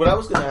 what I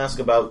was going to ask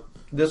about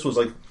this was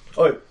like,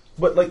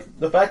 but like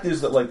the fact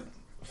is that like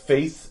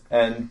faith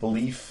and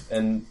belief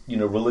and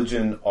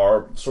religion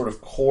are sort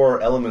of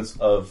core elements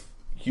of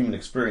human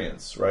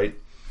experience, right?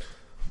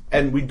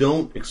 And we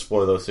don't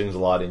explore those things a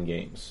lot in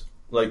games.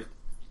 Like,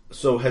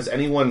 so has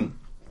anyone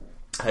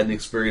had an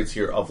experience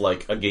here of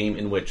like a game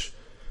in which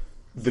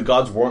the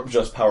gods weren't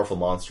just powerful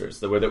monsters,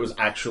 where there was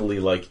actually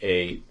like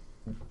an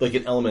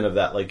element of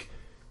that, like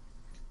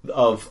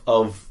of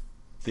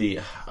the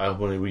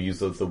when we use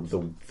the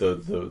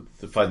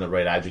find the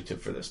right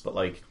adjective for this, but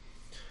like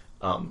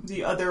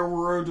the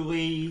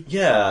otherworldly,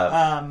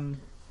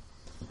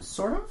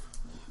 sort of.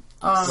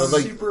 An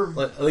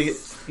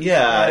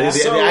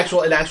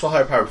actual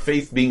higher power,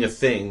 faith being a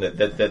thing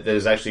that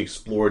is actually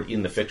explored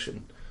in the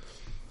fiction.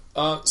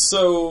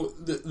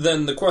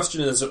 Then the question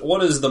is,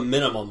 what is the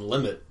minimum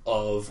limit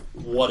of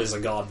what is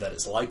a god that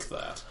is like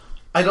that?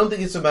 I don't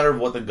think it's a matter of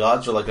what the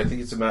gods are like. I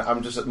think it's a matter.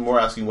 I'm just more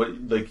asking what,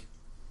 like,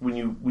 when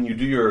you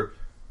do your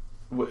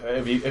in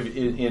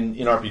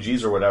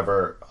RPGs or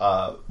whatever.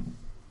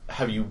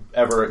 Have you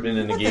ever been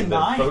in a game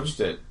that approached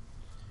it?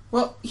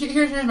 Well,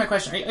 here's my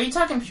question. Are you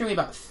talking purely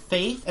about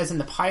faith, as in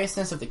the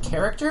piousness of the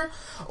character,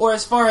 or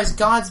as far as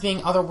gods being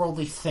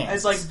otherworldly things?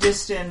 As like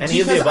distant...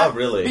 Any of the above,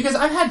 really. Because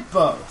I've had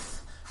both.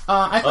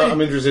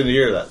 I'm interested to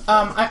hear that.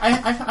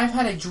 I've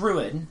had a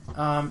druid, a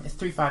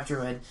 3/5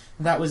 druid,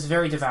 that was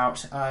very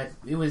devout.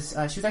 She was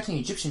actually an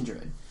Egyptian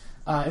druid.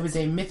 It was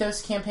a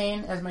mythos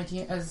campaign, as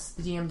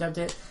the DM dubbed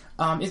it.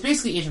 It's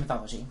basically Asian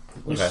mythology,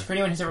 which for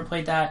anyone who's ever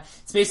played that,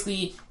 it's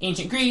basically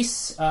ancient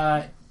Greece,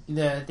 the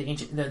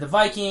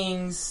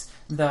Vikings,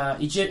 the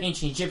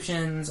ancient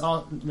Egyptians,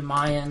 all the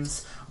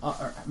Mayans,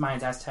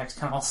 Aztecs,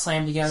 kind of all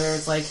slammed together.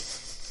 It's like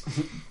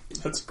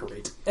that's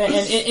great, and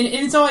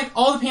it's all like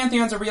all the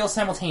pantheons are real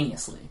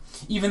simultaneously,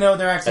 even though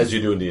they're actually as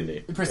you do in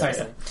D&D.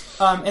 Precisely.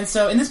 Yeah. And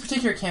so in this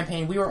particular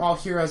campaign, we were all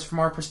heroes from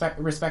our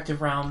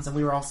respective realms, and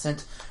we were all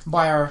sent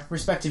by our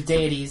respective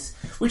deities,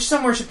 which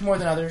some worshipped more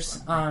than others.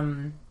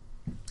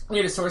 We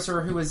had a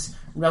sorcerer who was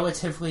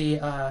relatively,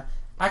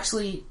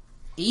 actually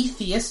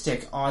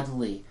atheistic,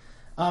 oddly.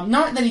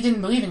 Not that he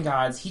didn't believe in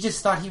gods, he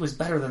just thought he was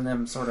better than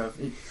them, sort of.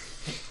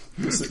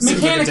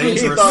 Mechanically, he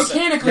thought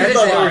they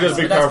were just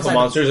big powerful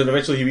monsters, and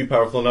eventually he'd be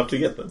powerful enough to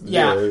get them.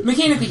 Yeah,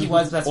 mechanically he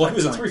was, but that's he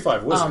was a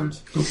 3/5 wizard.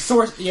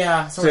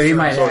 Sorcerer. So he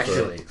might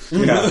actually.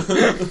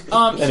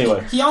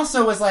 Anyway. He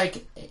also was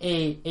like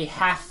a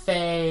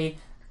half-fae,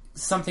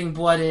 something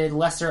blooded,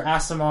 lesser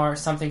Aasimar,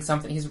 something.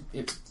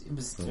 It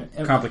was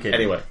complicated.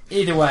 Anyway.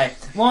 Either way,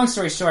 long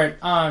story short,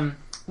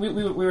 we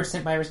were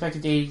sent by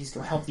respective deities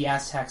to help the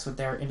Aztecs with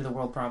their end of the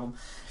world problem,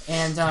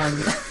 and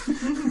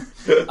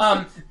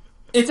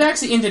it's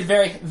actually ended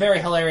very, very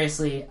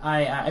hilariously.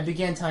 I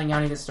began telling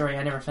Yanni this story.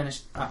 I never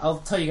finished. I'll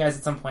tell you guys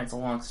at some point. It's a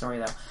long story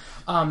though.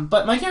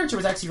 But my character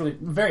was actually really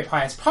very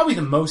pious, probably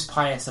the most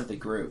pious of the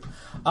group.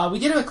 We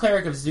did have a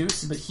cleric of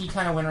Zeus, but he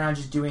kind of went around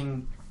just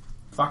doing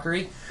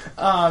fuckery,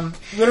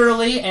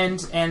 literally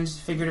and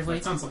figuratively.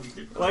 That sounds like a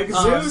good like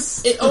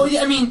Zeus.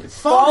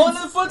 Followed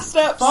in the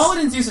footsteps. Followed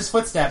in Zeus's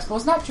footsteps, but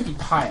was not particularly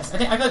pious. I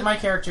feel like my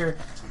character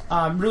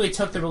really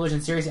took the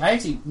religion seriously. I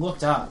actually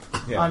looked up.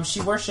 Yeah.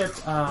 She worshipped.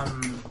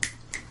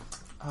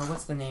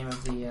 What's the name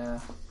of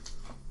the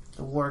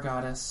war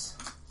goddess?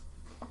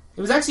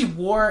 It was actually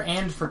war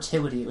and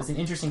fertility. It was an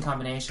interesting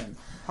combination.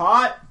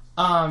 Hot.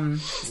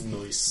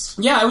 Nice.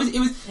 Yeah,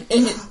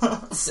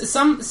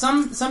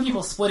 some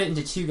people split it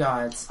into two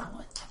gods. I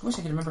wish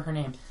I could remember her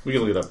name. We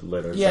can look it up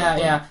later.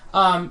 Yeah.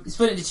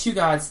 Split it into two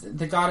gods.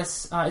 The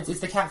goddess, it's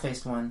the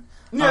cat-faced one.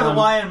 Yeah, the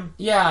lion.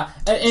 Yeah.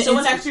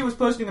 Someone actually was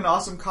posting an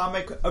awesome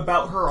comic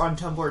about her on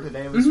Tumblr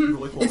today. It was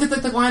really cool. It's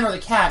the lion or the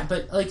cat,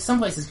 but like some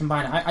places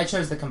combine it. I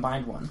chose the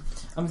combined one.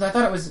 Because I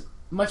thought it was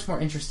much more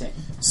interesting.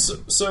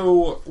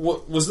 So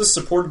was this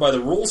supported by the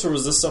rules, or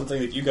was this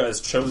something that you guys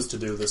chose to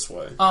do this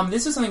way?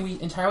 This is something we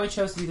entirely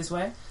chose to do this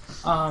way,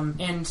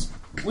 and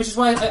which is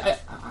why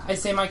I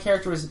say my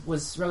character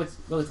was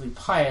relatively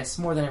pious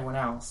more than everyone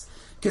else,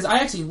 because I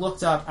actually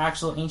looked up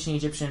actual ancient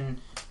Egyptian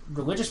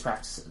religious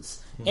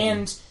practices,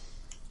 and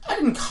I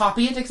didn't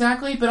copy it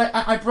exactly, but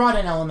I brought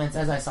in elements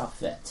as I saw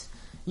fit.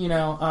 You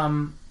know,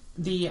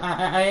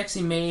 I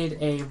actually made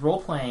a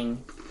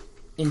role-playing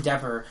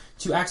endeavor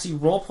to actually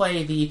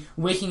roleplay the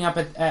waking up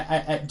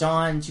at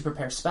dawn to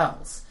prepare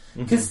spells,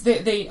 because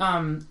they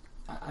I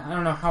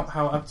don't know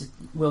how up to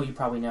Will, you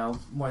probably know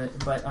more,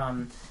 but I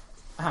don't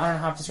know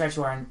how up to scratch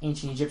you are in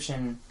ancient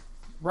Egyptian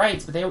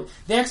rites, but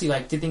they actually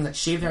like did things like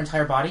shave their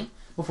entire body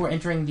before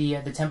entering the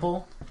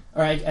temple,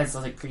 or as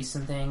like priests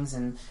and things,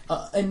 and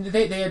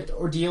they had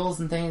ordeals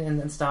and things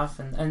and stuff,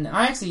 and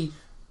I actually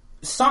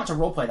sought to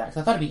roleplay that because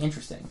I thought it'd be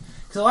interesting.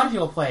 Because a lot of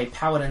people play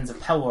Paladins of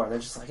Pelor. They're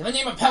just like, in the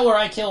name of Pelor,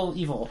 I kill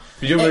evil.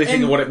 But you don't really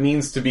think of what it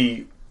means to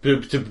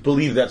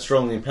believe that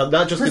strongly in Pelor,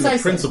 not just in the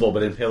principle,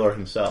 but in Pelor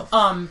himself.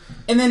 And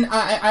then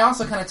I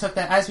also kind of took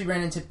that as we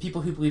ran into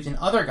people who believed in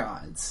other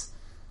gods.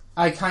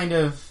 I kind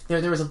of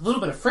there was a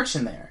little bit of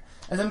friction there,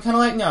 as I'm kind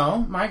of like, no,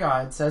 my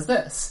god says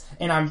this,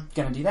 and I'm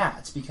going to do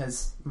that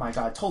because my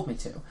god told me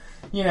to,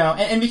 you know.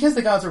 And because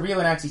the gods were real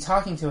and actually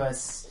talking to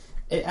us,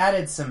 it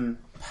added some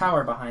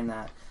power behind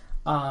that.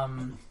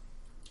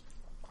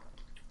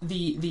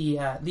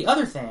 The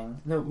other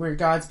thing, where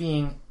gods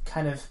being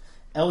kind of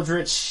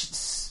eldritch,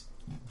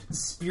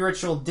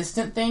 spiritual,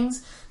 distant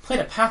things, played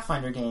a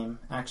Pathfinder game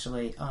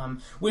actually,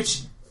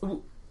 which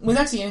was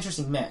actually an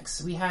interesting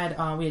mix. We had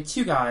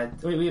two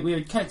gods, we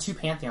had kind of two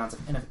pantheons,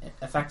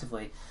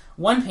 effectively.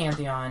 One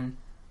pantheon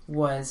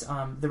was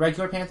the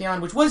regular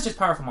pantheon, which was just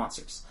powerful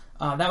monsters.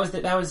 That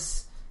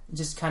was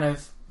just kind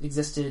of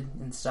existed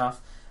and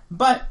stuff,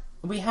 but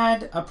we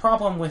had a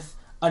problem with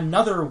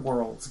another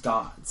world's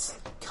gods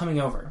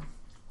coming over.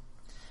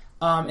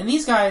 And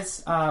these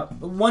guys,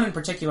 one in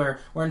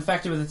particular, were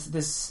infected with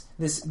this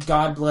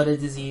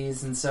god-blooded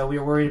disease, and so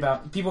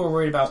people were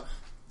worried about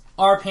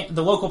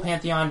the local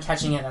pantheon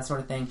catching it, that sort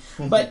of thing.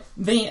 But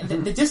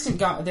the distant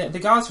god, the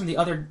gods from the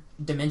other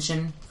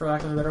dimension, for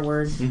lack of a better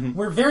word,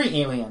 were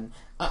very alien.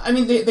 I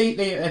mean,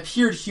 they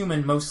appeared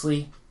human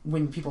mostly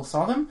when people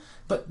saw them,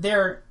 but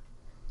they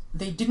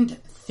didn't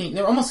think,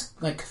 they were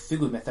almost like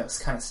Cthulhu mythos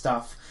kind of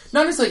stuff.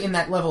 Not necessarily in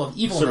that level of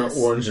evilness. Sort of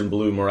orange and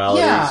blue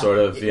morality, sort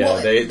of. Yeah,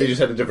 well, they just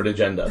had a different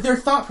agenda. Their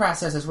thought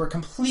processes were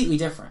completely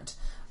different.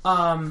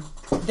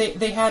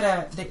 They had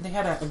a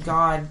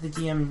god, the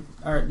DM,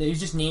 or they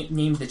just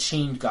named the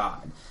Chained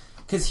God,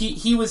 because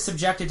he was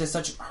subjected to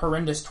such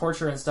horrendous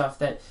torture and stuff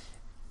that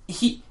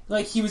he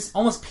was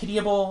almost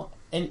pitiable,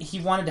 and he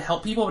wanted to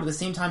help people, but at the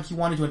same time he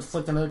wanted to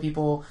inflict on other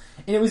people,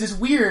 and it was this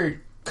weird,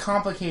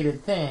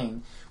 complicated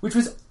thing, which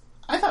was,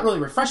 I thought, really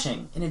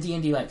refreshing in a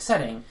D&D like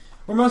setting.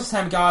 Where most of the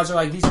time gods are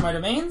like, these are my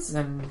domains,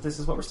 and this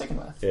is what we're sticking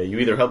with. Yeah, you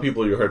either help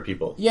people or you hurt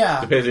people. Yeah.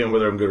 Depending on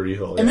whether I'm good or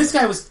evil. And this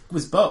guy was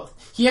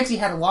both. He actually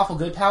had a lawful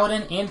good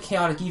paladin and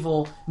chaotic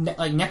evil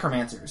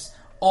necromancers,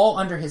 all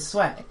under his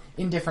sway,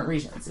 in different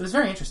regions. It was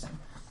very interesting.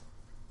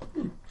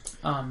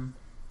 But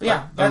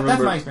yeah,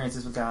 that's my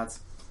experiences with gods.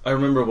 I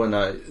remember when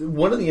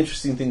one of the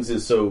interesting things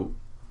is, so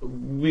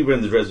we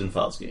ran the Dresden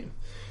Files game.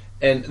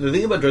 And the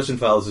thing about Dresden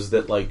Files is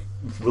that, like,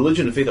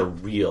 religion and faith are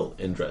real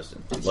in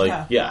Dresden.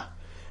 Like, yeah.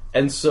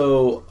 And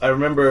so I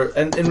remember,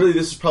 and really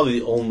this is probably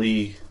the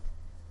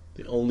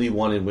only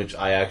one in which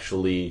I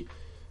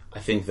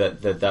think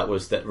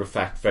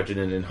that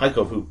Ferdinand and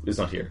Heiko, who is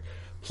not here,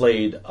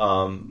 played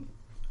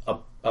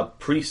a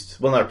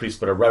priest, well, not a priest,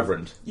 but a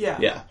reverend. Yeah.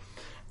 Yeah.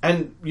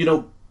 And, you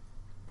know,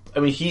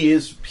 I mean, he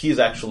is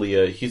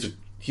actually he's a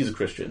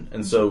Christian,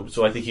 and so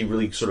I think he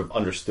really sort of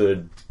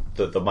understood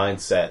the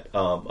mindset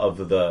of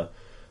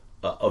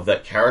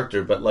that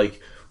character, but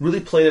like really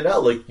played it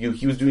out. Like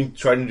he was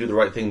trying to do the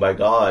right thing by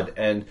God,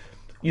 and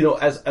you know,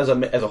 as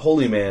a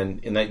holy man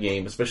in that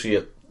game, especially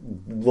at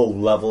low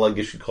level, I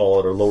guess you'd call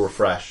it, or low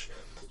refresh,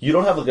 you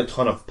don't have like a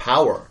ton of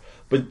power,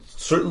 but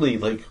certainly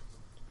like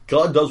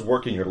God does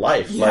work in your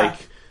life,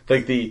 like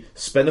the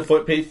spend a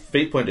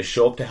fate point to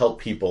show up to help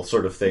people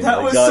sort of thing. That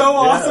like was God, so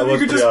awesome. You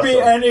could just be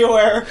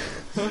anywhere.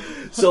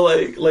 So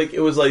like it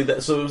was like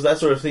that. So it was that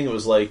sort of thing. It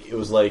was like it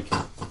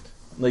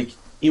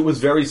was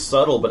very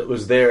subtle, but it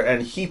was there,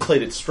 and he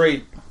played it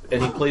straight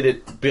and he played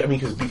it. I mean,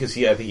 because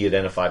I think he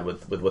identified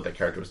with what that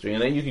character was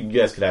doing, and you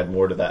guys could add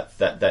more to that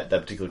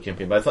particular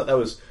campaign. But I thought that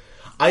was,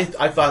 I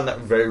found that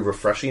very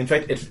refreshing. In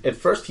fact, at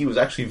first he was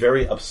actually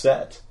very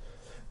upset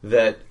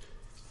that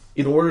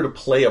in order to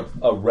play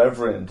a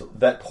reverend,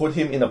 that put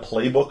him in a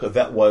playbook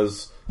that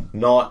was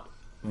not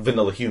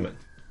vanilla human.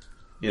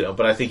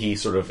 But I think he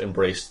sort of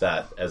embraced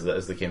that as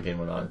the campaign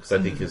went on, because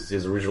I think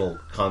his original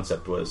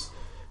concept was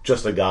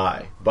just a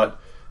guy, but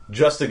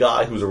just a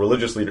guy who's a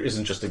religious leader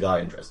isn't just a guy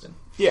in Dresden.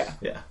 Yeah.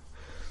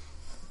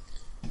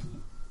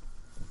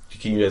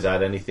 Can you guys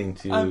add anything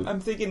to? I'm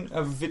thinking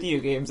of video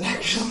games,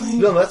 actually.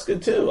 No, that's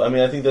good too. I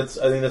mean, I think that's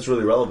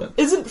really relevant.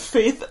 Isn't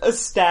faith a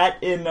stat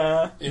in?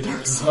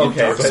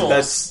 Okay, but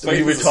that's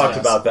we talked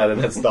about that,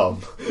 and that's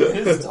dumb.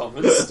 It is dumb.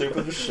 It's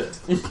stupid as shit.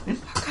 God,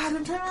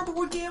 I'm trying to remember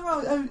what game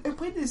I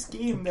played. This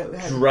game that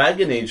had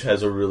Dragon Age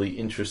has a really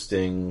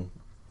interesting.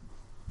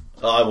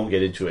 I won't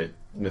get into it.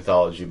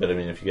 Mythology, but I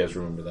mean, if you guys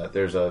remember that,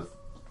 there's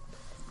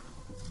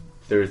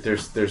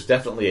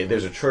definitely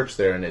a church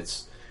there, and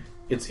it's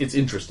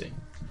interesting.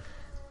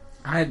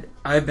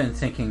 I've been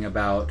thinking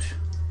about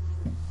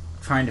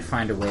trying to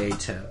find a way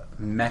to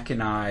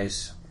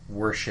mechanize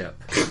worship.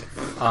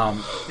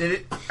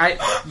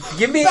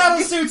 Give me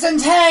battle suits and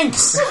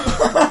tanks.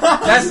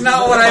 That's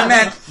not what I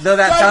meant, though.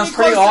 That sounds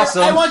pretty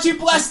awesome. I want you to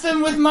bless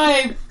them with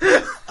my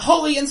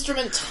holy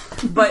instrument.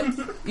 But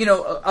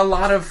a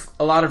lot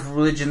of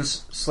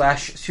religions /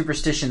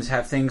 superstitions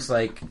have things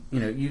like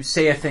you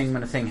say a thing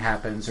when a thing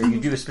happens, or you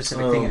do a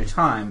specific thing at a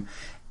time,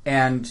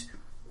 and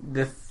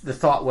the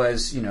thought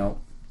was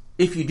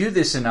if you do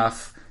this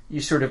enough,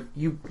 you sort of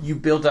you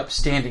build up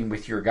standing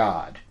with your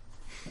God,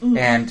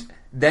 and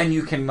then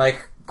you can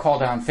call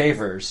down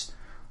favors.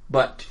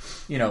 But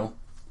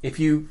if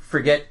you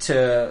forget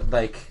to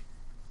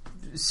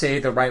say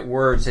the right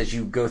words as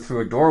you go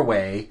through a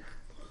doorway,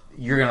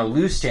 you're going to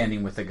lose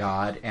standing with the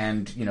god,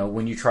 and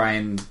when you try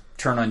and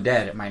turn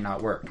undead, it might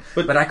not work.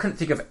 But I couldn't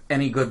think of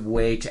any good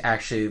way to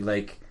actually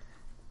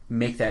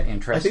make that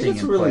interesting. I think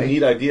that's a really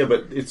neat idea,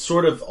 but it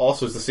sort of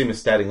also is the same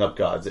as statting up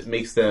gods. It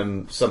makes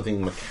them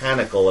something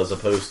mechanical as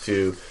opposed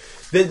to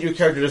then your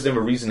character doesn't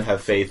have a reason to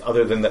have faith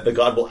other than that the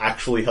god will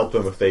actually help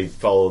them if they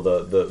follow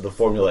the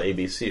formula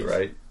ABC,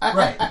 right?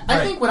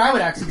 I think what I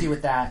would actually do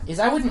with that is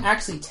I wouldn't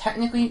actually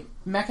technically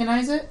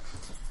mechanize it.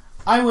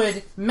 I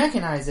would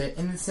mechanize it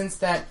in the sense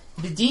that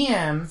the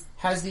DM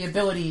has the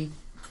ability.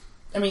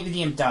 I mean,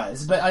 the DM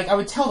does, but I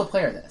would tell the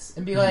player this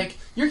and be like,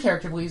 "Your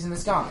character believes in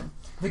this god.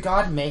 The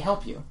god may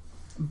help you,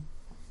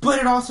 but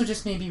it also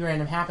just may be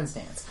random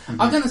happenstance."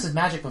 I've done this with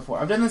Magic before.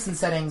 I've done this in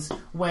settings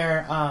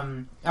where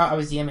I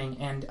was DMing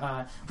and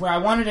where I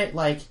wanted it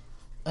like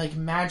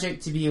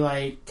Magic to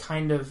be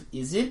kind of,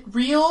 is it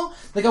real?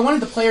 I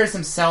wanted the players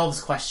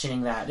themselves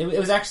questioning that. It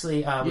was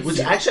actually which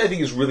actually I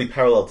think is really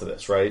parallel to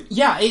this, right?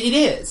 Yeah, it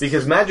is,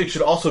 because Magic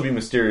should also be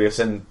mysterious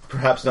and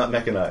perhaps not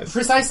mechanized.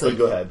 Precisely. But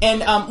go ahead.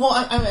 And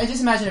I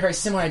just imagine a very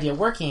similar idea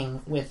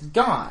working with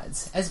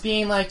gods as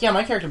being my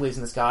character believes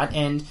in this god,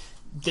 and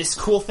this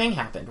cool thing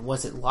happened.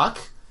 Was it luck?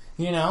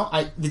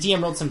 The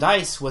DM rolled some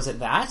dice. Was it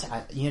that?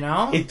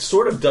 It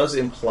sort of does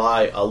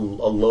imply a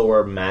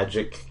lower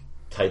magic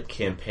type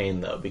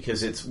campaign, though,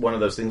 because it's one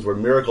of those things where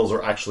miracles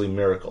are actually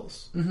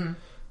miracles. I'm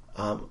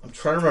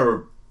trying to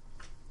remember.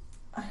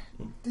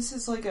 This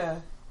is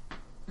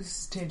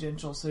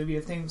tangential, so if you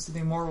have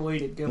something more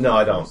related, go. No,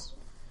 I don't.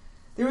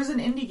 There was an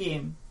indie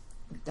game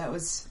that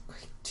was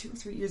 2 or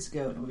 3 years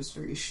ago, and it was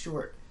very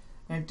short.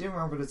 And I didn't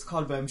remember what it's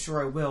called, but I'm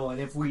sure I will. And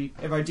if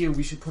I do,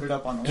 we should put it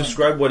up on the link.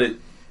 Describe what it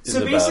is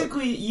about. So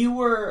basically, you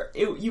were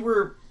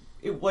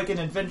like an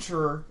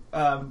adventurer,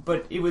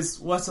 but it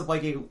was less of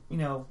a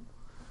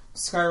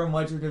Skyrim,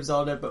 Legend of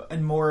Zelda,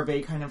 and more of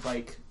a kind of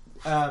the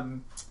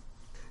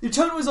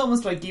tone was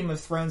almost like Game of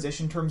Thrones-ish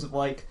in terms of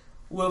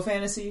low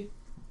fantasy.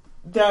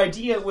 The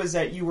idea was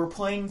that you were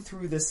playing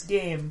through this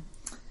game,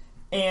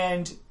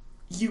 and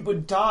you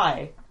would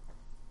die,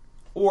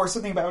 or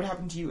something bad would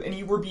happen to you, and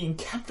you were being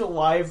kept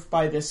alive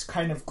by this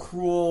kind of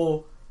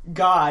cruel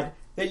god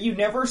that you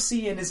never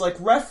see and is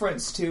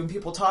referenced to, and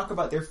people talk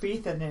about their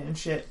faith in it and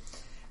shit.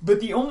 But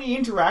the only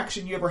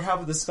interaction you ever have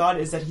with this god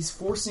is that he's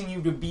forcing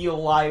you to be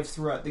alive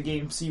throughout the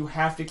game, so you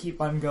have to keep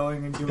on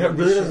going and doing that.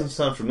 Really shit. Doesn't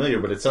sound familiar,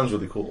 but it sounds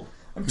really cool.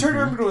 I'm trying to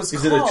remember what it was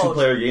called. Is it a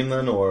 2-player game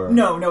then, or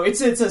no? It's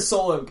a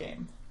solo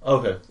game.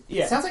 Okay.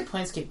 Yeah. It sounds like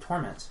Planescape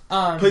Torment.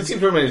 Planescape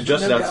Torment is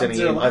just an outstanding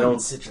game. I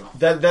don't.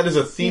 That is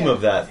a theme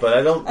of that, but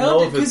I don't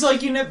know if it's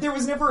because there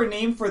was never a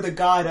name for the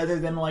god other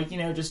than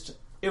just.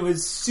 It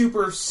was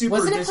super Wasn't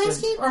it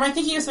Planescape? Or am I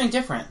thinking of something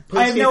different?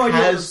 I have no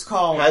idea what it's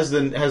called. Has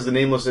the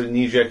nameless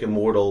amnesiac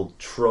immortal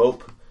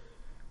trope,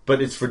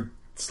 but it's for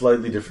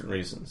slightly different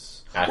reasons.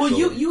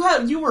 Actually.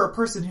 Well, you were a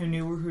person who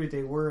knew who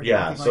they were.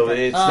 Yeah, so like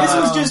it's this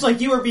was just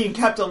like you were being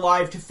kept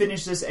alive to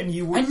finish this, and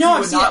you would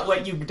not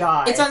let you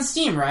die. It's on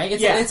Steam, right?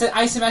 It's an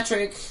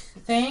isometric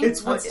thing.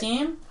 It's on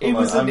Steam. It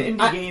was an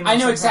indie game. I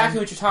know exactly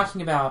what you're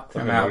talking about.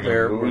 I'm out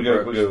there. We're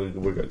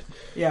good.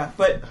 Yeah,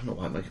 but I don't know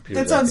why my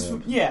computer. That sounds.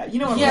 Yeah, you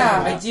know what?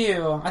 I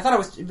do. I thought it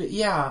was.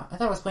 Yeah, I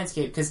thought it was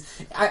Planescape because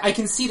I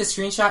can see the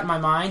screenshot in my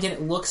mind, and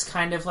it looks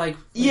kind of like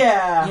you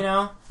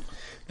know.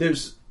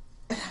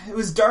 It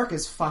was dark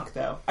as fuck,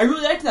 though. I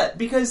really liked that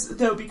because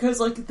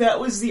like that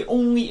was the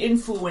only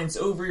influence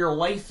over your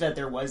life that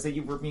there was, that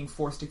you were being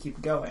forced to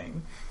keep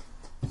going.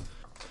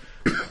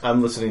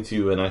 I'm listening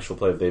to an actual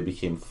play of They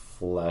Became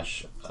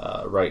Flesh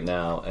right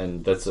now,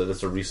 and that's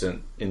a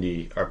recent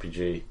indie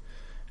RPG.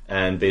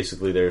 And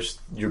basically,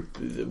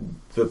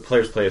 the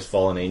players play as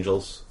fallen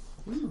angels,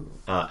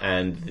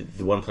 and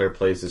the one player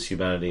plays as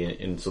humanity,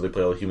 and so they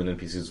play all human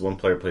NPCs. One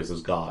player plays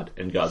as God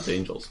and God's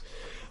angels,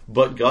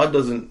 but God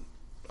doesn't.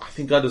 I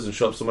think God doesn't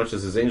show up so much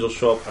as his angels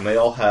show up, and they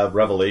all have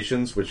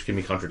revelations, which can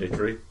be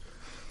contradictory,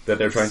 that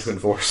they're trying to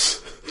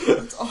enforce.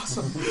 That's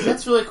awesome.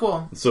 That's really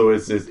cool. So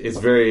it's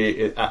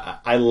very.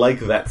 I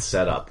like that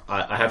setup.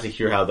 I have to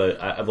hear how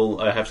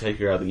I have to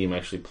hear how the game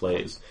actually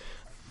plays,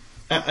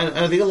 and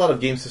I think a lot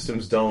of game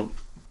systems don't.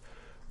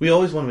 We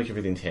always want to make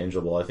everything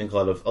tangible. I think a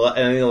lot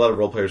of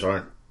role players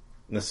aren't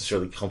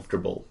necessarily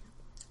comfortable.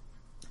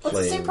 Well,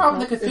 it's the same problem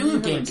the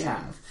Cthulhu games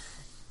have.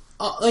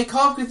 Like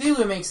Call of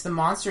Cthulhu makes the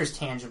monsters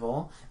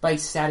tangible by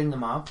statting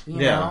them up. You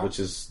know? Which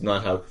is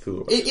not how Cthulhu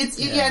works.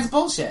 It's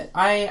bullshit.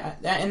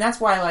 And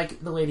that's why I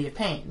like The Lady of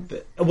Pain.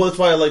 Well, that's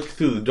why I like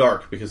Cthulhu the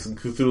Dark, because in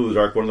Cthulhu the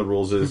Dark, one of the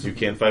rules is you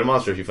can't fight a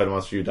monster. If you fight a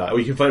monster, you die. Or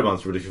you can fight a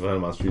monster, but if you fight a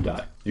monster, you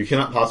die. You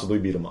cannot possibly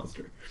beat a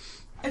monster.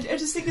 I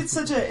just think it's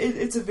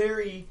it's a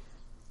very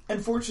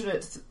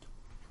unfortunate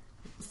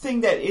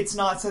thing that it's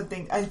not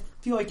something. I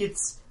feel like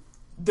it's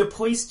the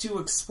place to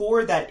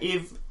explore that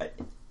if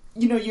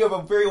you have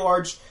a very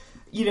large.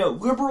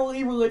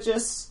 Liberally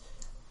religious,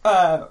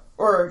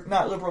 or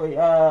not liberally,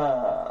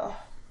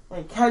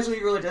 like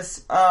casually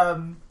religious,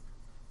 an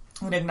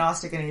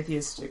agnostic and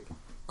atheistic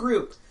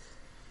group.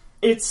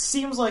 It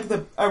seems like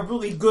a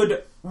really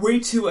good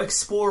way to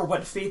explore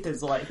what faith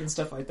is like and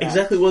stuff like that.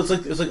 Exactly. Well,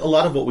 it's like a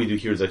lot of what we do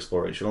here is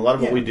exploration. A lot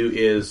of what we do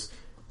is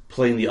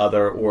playing the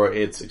other, or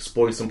it's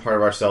exploring some part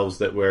of ourselves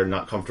that we're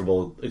not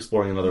comfortable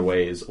exploring in other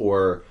ways,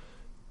 or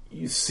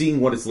seeing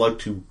what it's like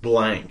to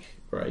blank.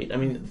 Right. I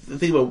mean, the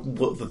thing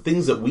about the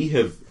things that we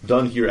have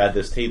done here at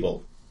this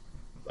table.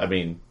 I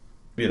mean,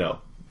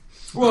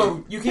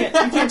 Well, you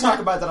can't talk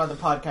about that on the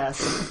podcast.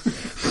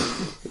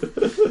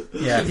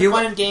 Yeah, if you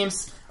want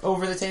games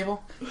over the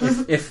table.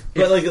 If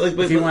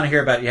you want to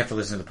hear about it, you have to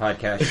listen to the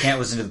podcast. You can't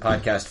listen to the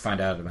podcast to find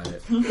out about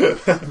it.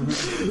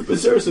 But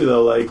seriously,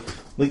 though,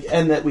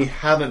 and that we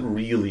haven't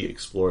really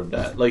explored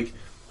that.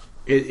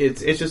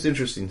 It's just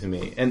interesting to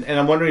me, and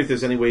I'm wondering if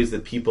there's any ways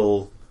that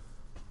people.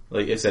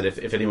 Like I said,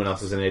 if anyone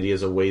else has any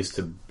ideas of ways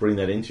to bring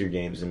that into your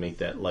games and make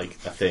that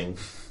a thing.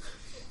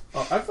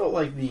 I felt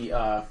like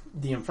the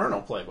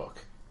Infernal playbook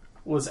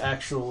was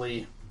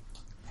actually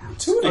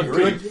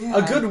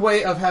a good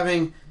way of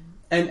having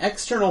an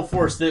external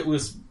force that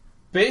was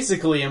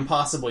basically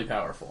impossibly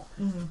powerful.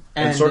 Mm-hmm.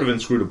 And sort of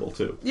inscrutable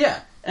too.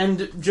 Yeah,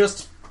 and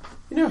just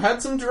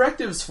had some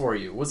directives for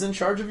you. Was in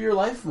charge of your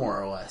life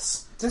more or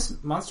less. Is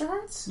this Monster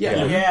Hearts?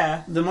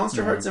 Yeah. The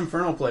Monster Hearts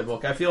Infernal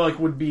playbook, I feel like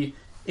would be.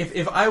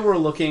 If I were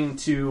looking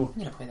to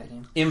play that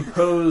game.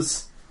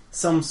 impose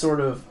some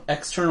sort of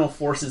external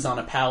forces on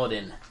a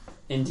paladin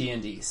in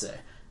D&D, say,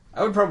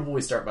 I would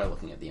probably start by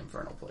looking at the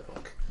Infernal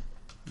playbook.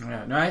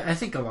 Yeah, no, I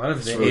think a lot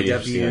of the really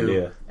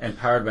AW and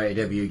powered by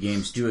AW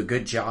games do a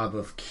good job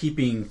of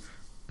keeping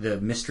the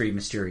mystery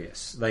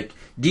mysterious. Like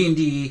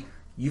D&D,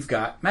 you've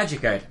got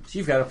magic items.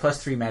 You've got a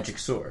 +3 magic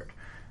sword.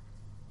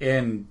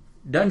 In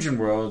Dungeon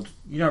World,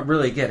 you don't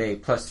really get a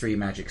 +3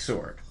 magic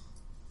sword.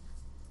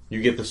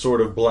 You get the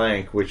Sword of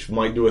Blank, which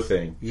might do a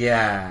thing.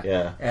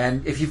 Yeah.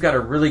 And if you've got a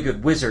really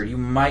good wizard, you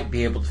might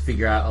be able to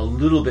figure out a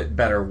little bit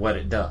better what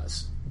it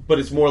does. But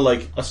it's more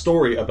like a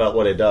story about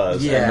what it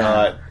does, and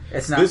not...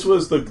 It's not. This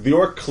was the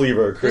Orc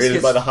Cleaver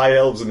created by the High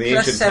Elves in the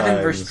ancient times.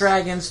 +7 versus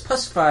dragons,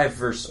 +5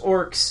 versus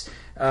orcs,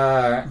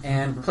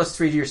 and +3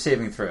 to your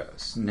saving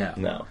throws.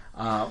 No.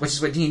 Which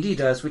is what D&D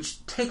does,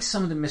 which takes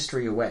some of the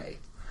mystery away.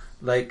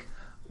 Like,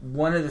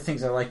 one of the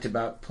things I liked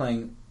about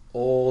playing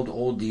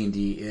old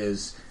D&D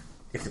is...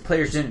 If the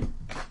players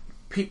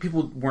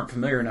people weren't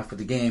familiar enough with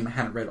the game,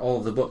 hadn't read all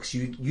of the books,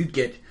 you'd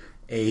get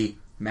a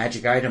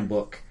magic item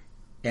book,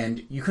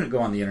 and you couldn't go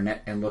on the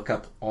internet and look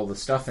up all the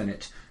stuff in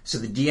it. So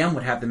the DM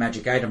would have the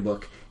magic item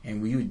book,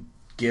 and we would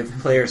give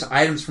players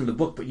items from the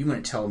book, but you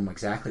wouldn't tell them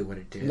exactly what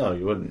it did. No,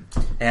 you wouldn't.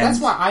 And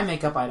that's why I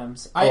make up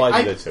items.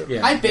 I do that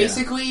too. I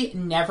basically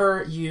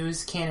never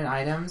use canon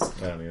items,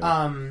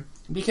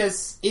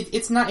 because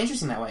it's not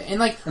interesting that way. And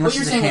unless what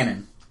you're saying.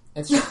 Canon.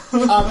 It's true.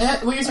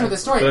 What you're saying with the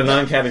story. But a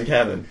non-canon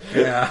canon.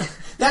 Yeah.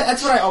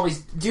 That's what I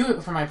always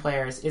do for my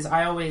players, is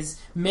I always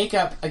make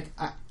up, like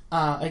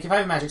if I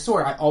have a magic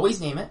sword, I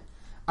always name it.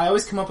 I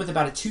always come up with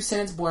about a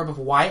 2-sentence blurb of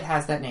why it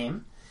has that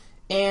name,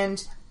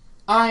 and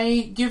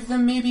I give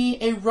them maybe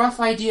a rough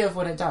idea of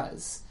what it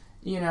does,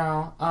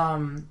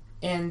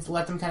 and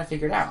let them kind of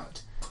figure it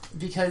out.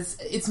 Because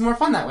it's more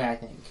fun that way, I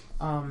think.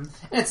 And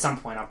at some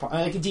point,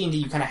 like D&D,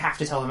 you kind of have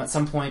to tell them at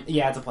some point,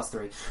 yeah, it's a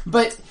 +3.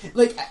 But,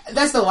 like,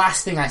 that's the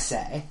last thing I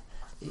say.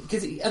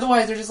 Because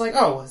otherwise they're just like,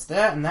 oh, it's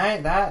that and that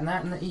and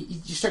that, and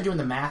you start doing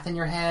the math in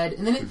your head,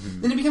 and then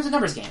it becomes a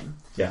numbers game.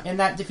 Yeah. And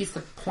that defeats the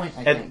point,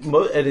 I and think.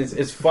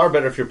 It's far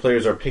better if your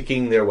players are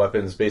picking their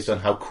weapons based on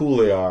how cool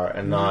they are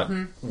and not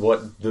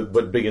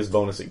what biggest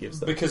bonus it gives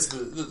them. Because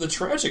the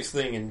tragic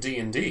thing in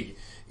D&D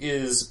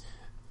is,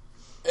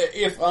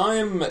 if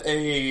I'm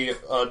a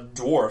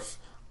dwarf,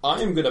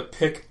 I'm going to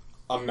pick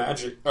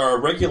a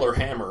regular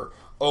hammer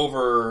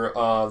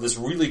over this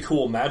really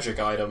cool magic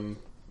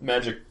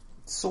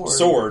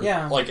sword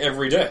yeah. like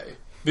every day,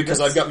 because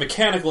I've got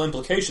mechanical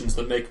implications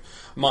that make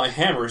my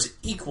hammers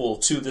equal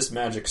to this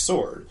magic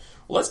sword.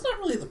 Well, that's not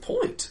really the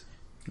point.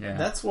 Yeah.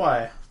 That's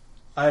why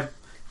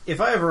if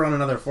I ever run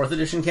another 4th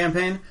edition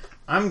campaign,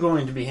 I'm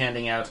going to be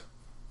handing out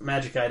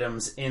magic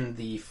items in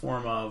the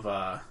form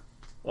of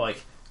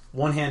like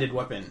one-handed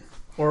weapon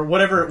or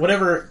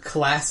whatever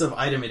class of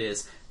item it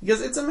is,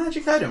 because it's a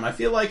magic item. I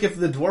feel like if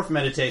the dwarf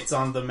meditates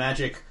on the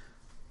magic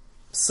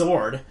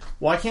sword,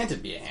 why can't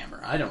it be a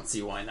hammer? I don't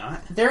see why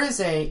not. There is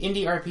a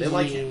indie RPG They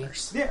like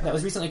hammers. that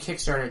was recently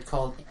kickstarted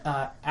called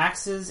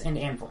Axes and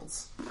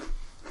Anvils.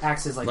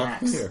 Axes like an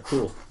axe. Here,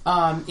 cool.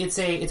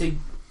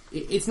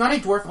 It's not a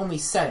dwarf only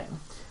setting,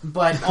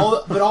 but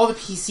all the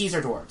PCs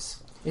are dwarves.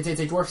 It's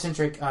a dwarf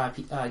centric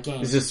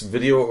game. Is this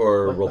video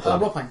or role playing?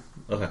 Role playing.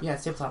 Okay. Yeah,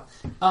 it's tabletop.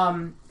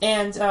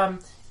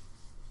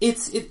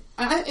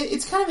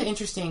 It's kind of an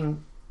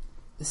interesting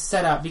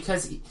setup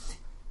because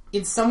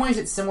in some ways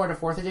it's similar to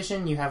 4th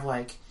edition. You have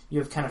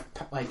kind of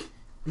like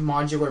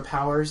modular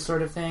powers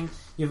sort of thing.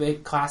 You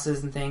have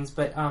classes and things,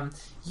 but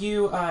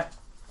you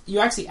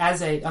actually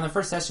on the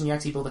first session you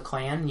actually build a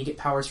clan and you get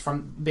powers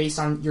based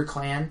on your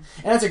clan,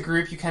 and as a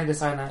group you kind of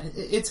decide on it.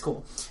 It's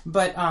cool.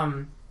 But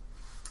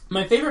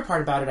my favorite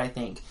part about it, I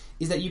think,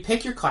 is that you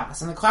pick your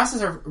class, and the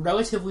classes are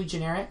relatively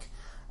generic.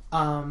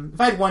 If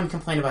I had one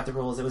complaint about the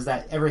rules, it was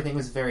that everything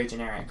was very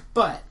generic.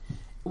 But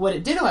what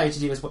it did allow you to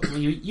do is what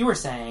you were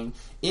saying,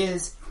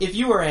 is if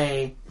you were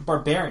a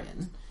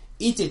barbarian,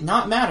 it did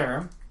not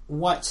matter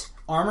what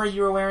armor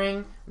you were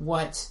wearing,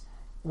 what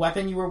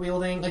weapon you were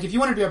wielding. Like if you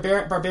wanted to be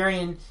a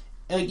barbarian,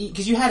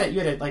 because you had I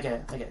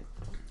think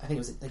it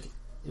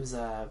was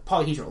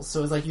polyhedrals, so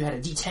it was like you had a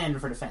D10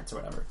 for defense or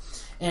whatever.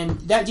 And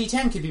that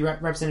D10 could be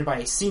represented by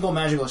a single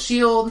magical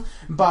shield,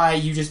 by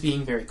you just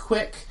being very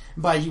quick,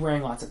 by you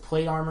wearing lots of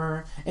plate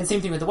armor, and same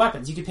thing with the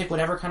weapons. You could pick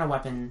whatever kind of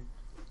weapon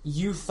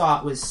you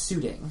thought was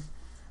suiting,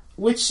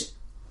 which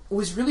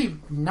was really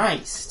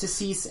nice to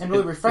see and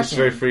really refreshing. It's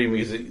very freeing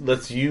because it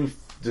lets you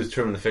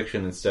determine the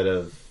fiction instead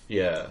of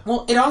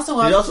Well, it also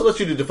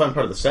lets you to define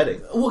part of the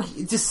setting. Well,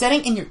 the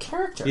setting and your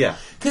character. Yeah,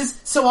 because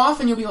so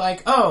often you'll be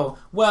like, oh,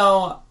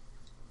 well,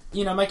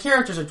 my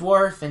character's a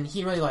dwarf and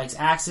he really likes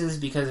axes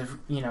because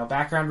of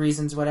background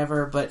reasons,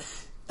 whatever. But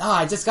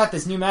I just got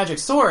this new magic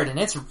sword and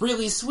it's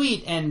really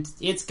sweet and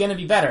it's gonna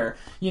be better,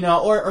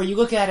 Or you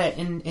look at it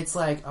and it's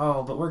like,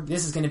 oh, but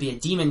this is gonna be a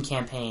demon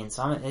campaign,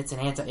 so it's an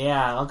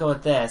I'll go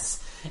with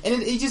this,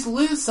 and it just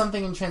lose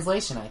something in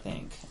translation, I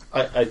think.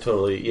 I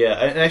totally,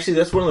 and actually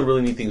that's one of the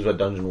really neat things about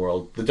Dungeon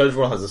World. The Dungeon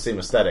World has the same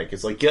aesthetic.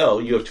 It's like,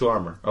 you have 2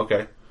 armor,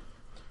 okay.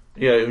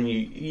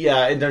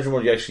 Yeah, in Dungeon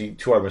World you actually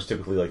 2 armor is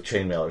typically like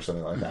chainmail or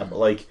something like that, but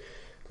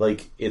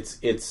like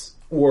it's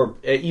or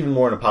even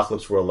more in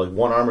Apocalypse World, like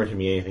 1 armor can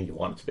be anything you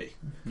want it to be.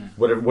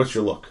 What's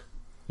your look?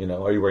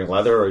 Are you wearing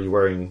leather? Are you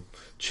wearing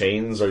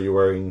chains? Are you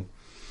wearing,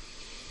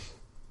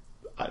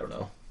 I don't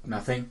know,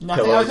 Nothing.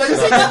 I was going to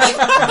say nothing.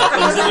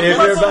 If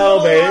you're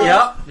battle bait,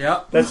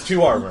 Yep. that's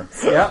 2 armor.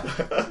 Yep.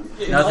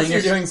 Unless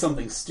you're doing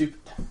something stupid.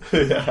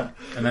 Yeah.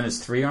 And then it's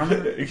 3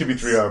 armor? It could be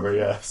 3 armor,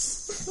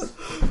 yes.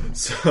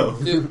 So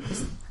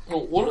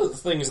well, one of the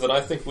things that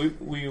I think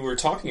we were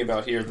talking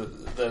about here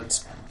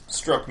that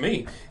struck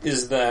me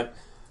is that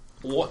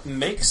what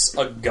makes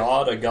a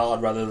god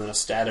rather than a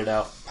statted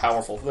out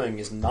powerful thing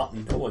is not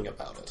knowing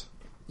about it.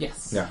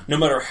 Yes. Yeah. No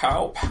matter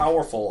how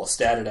powerful a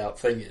statted out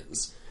thing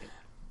is,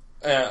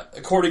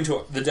 according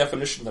to the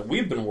definition that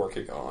we've been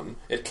working on,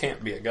 it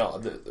can't be a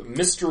god. The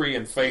mystery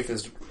and faith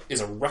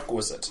is a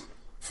requisite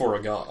for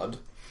a god.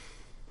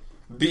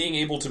 Being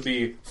able to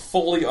be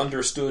fully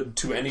understood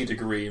to any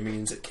degree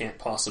means it can't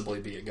possibly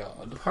be a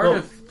god. Part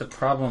of the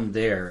problem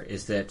there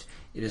is that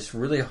it is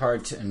really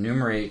hard to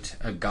enumerate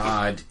a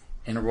god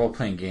in a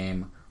role-playing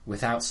game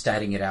without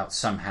statting it out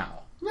somehow.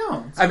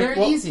 No, it's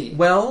very easy.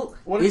 Well,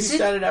 what if you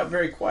stat it out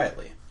very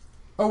quietly?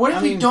 Or what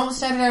if you don't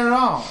stat it out at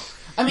all?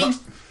 I mean...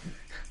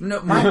 No,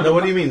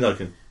 what do you mean,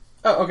 Duncan?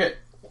 Oh, okay.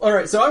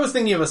 Alright, so I was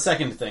thinking of a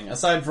second thing,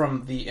 aside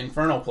from the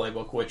Infernal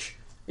playbook, which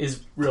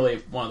is really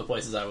one of the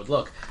places I would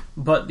look.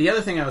 But the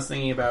other thing I was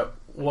thinking about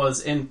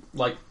was in,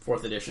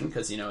 4th edition,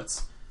 because,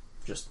 it's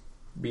just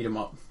beat 'em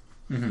up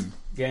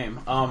game.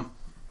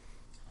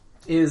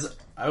 is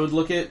I would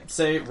look at,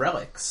 say,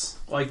 relics.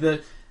 Like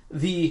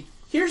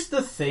here's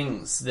the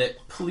things that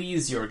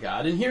please your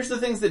god, and here's the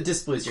things that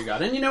displease your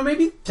god. And,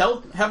 maybe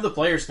have the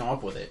players come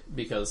up with it,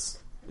 because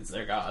it's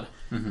their god.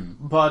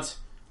 Mm-hmm. But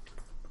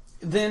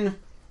then,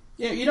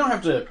 you don't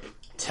have to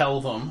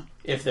tell them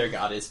if their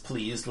god is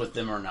pleased with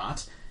them or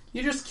not.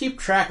 You just keep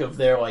track of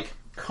their,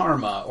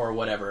 karma or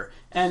whatever.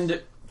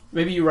 And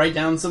maybe you write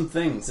down some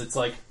things. It's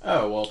like,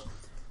 oh, well,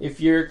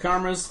 if your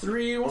karma's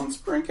 3 once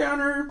per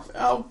encounter,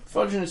 I'll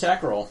fudge an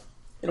attack roll.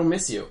 It'll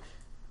miss you.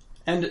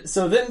 And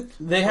so then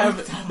they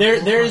have...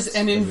 There's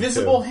an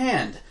invisible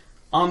hand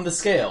on the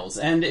scales.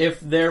 And if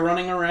they're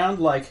running around,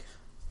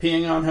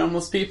 peeing on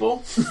homeless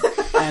people,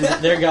 and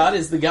their god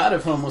is the god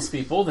of homeless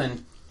people,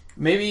 then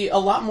maybe a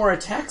lot more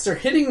attacks are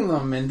hitting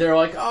them, and they're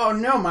like, oh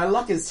no, my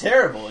luck is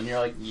terrible. And you're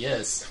like,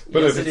 yes.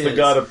 But yes, if it's the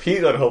god of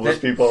peeing on homeless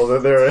people,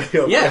 then they're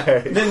okay. Yeah,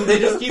 then they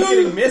just keep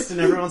getting missed, and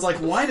everyone's like,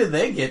 why do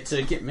they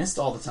get missed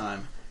all the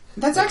time?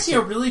 That's actually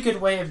a really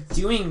good way of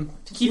keeping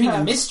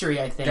the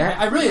mystery, I think.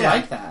 I really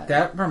like that.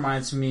 That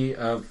reminds me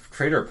of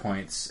trader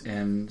points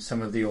in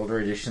some of the older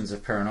editions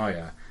of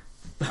Paranoia.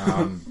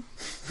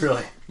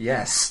 Really?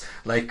 Yes.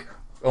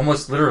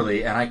 Almost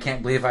literally, and I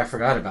can't believe I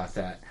forgot about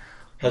that.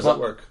 How does that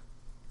work?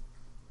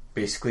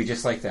 Basically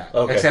just like that.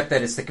 Okay. Except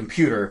that it's the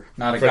computer,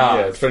 not a god.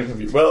 Yeah, it's friend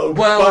computer.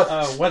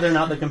 Whether or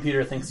not the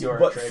computer thinks you're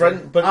a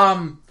trader.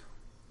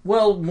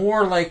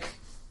 More like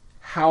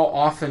how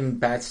often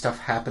bad stuff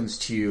happens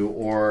to you,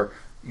 or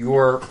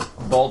your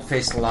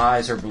bald-faced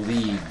lies are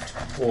believed,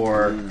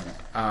 or...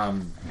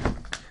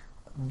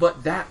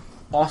 But that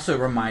also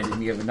reminded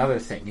me of another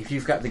thing. If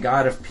you've got the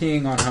god of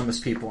peeing on homeless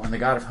people and the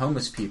god of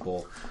homeless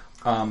people,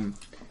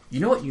 you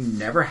know what you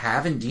never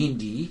have in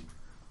D&D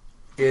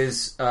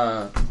is...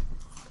 not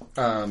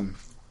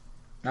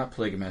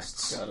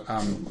polygamists.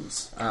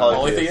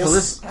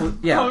 Polytheists.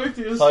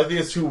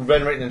 Polytheists who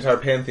venerate an entire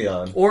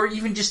pantheon. Or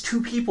even just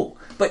 2 people.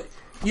 But,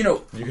 you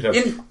could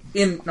have...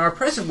 in our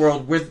present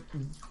world, where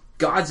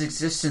God's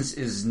existence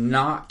is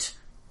not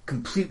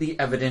completely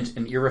evident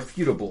and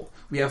irrefutable,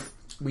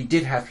 we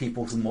did have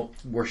people who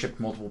worshipped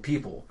multiple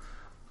people.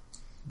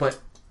 But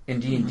in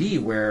D&D,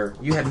 where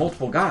you had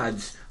multiple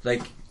gods,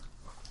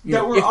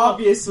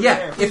 obviously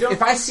there.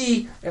 If I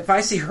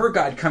see her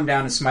god come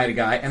down and smite a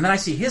guy, and then I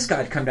see his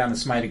god come down and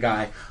smite a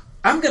guy,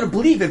 I'm going to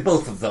believe in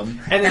both of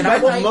them. But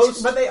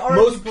they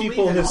already believe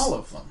in all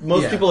of them.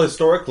 Most people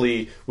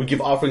historically would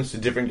give offerings to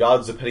different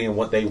gods depending on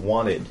what they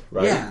wanted,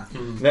 right? Yeah.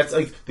 And that's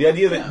the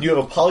idea that you have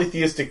a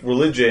polytheistic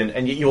religion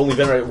and yet you only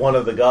venerate one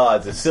of the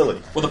gods is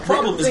silly. Well, the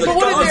problem is that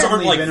gods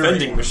aren't like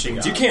vending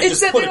machines. You can't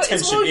just put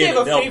attention in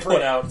and they'll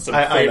put out some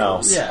favors. I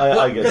know. Yeah.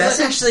 I get that.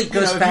 That actually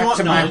goes back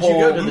to my whole you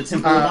go to the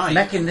Temple of Mind.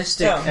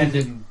 mechanistic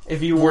and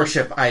if you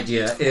worship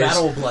idea. Is,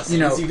 battle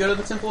blessings, you go to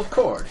the Temple of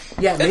Cord.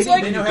 Yeah, maybe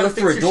when you go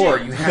through a door,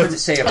 you have to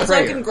say a prayer. It's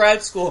like in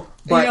grad school.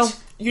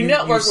 But you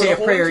network you say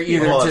with a prayer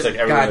either to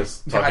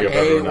God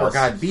A or else.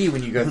 God B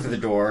when you go through the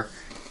door.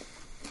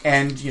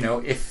 And,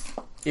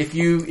 if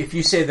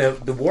you say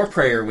the war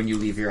prayer when you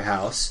leave your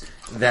house,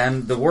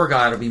 then the war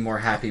god will be more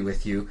happy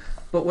with you.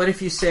 But what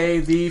if you say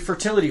the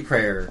fertility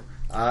prayer?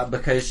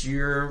 Because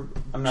you're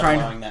I'm not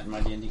allowing that in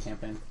my D&D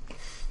campaign.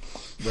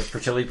 With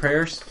fertility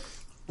prayers?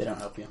 They don't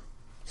help you.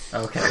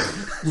 Okay.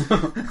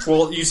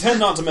 Well, you tend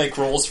not to make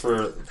rolls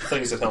for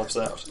things that helps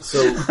out.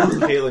 So,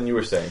 Caitlin, you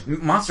were saying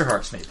Monster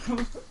Hearts, maybe.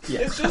 Yeah.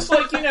 It's just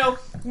like,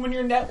 when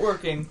you're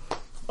networking,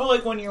 or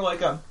like when you're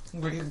like a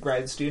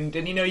grad student,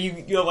 and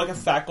you have like a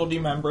faculty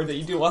member that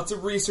you do lots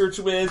of research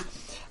with,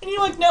 and you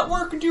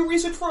network and do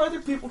research for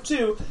other people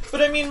too.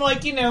 But I mean,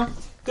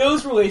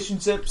 those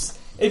relationships,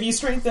 if you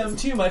strengthen them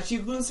too much,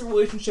 you lose the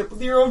relationship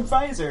with your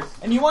advisor,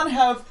 and you want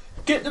to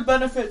get the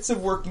benefits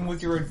of working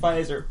with your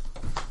advisor.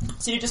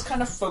 So you just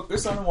kind of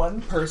focus on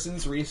one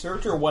person's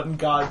research or one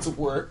god's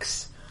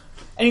works.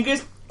 And you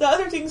guys, the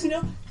other things,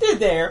 they're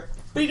there,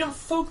 but you don't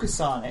focus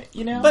on it,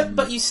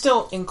 But you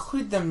still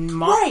include them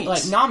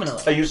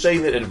nominally. Are you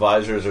saying that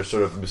advisors are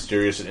sort of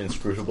mysterious and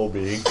inscrutable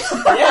beings?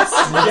 Yes,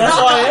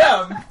 I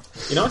am.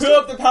 Who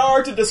have the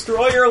power to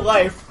destroy your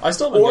life, I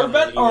still haven't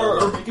gotten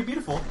or make it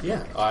beautiful.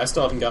 Yeah, I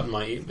still haven't gotten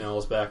my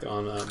emails back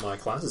on my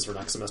classes for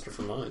next semester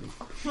from mine.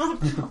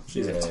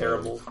 She's a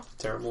terrible,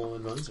 terrible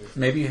advisor.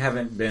 Maybe you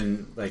haven't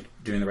been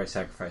doing the right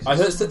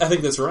sacrifices. I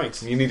think that's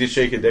right. You need to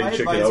shake a dead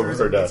chicken over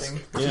her desk.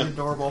 She's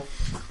adorable.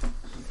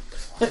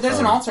 There's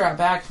an altar out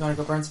back if you want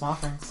to go burn some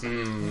offerings.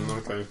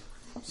 Okay.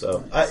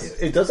 So,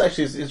 it does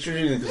actually, it's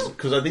interesting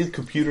because I think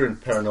computer and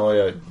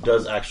paranoia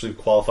does actually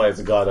qualify as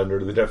a god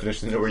under the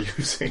definition that we're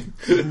using.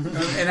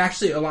 And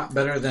actually a lot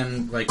better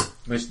than,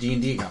 most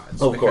D&D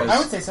gods. Oh, of course. I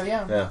would say so,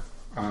 yeah.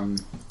 Yeah.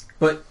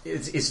 But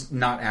it's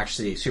not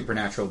actually a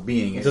supernatural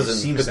being. It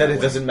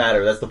doesn't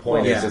matter. That's the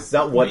point. Well, it's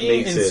not what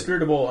being makes it.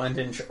 inscrutable and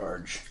in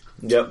charge.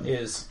 Yep.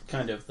 Is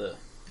kind of the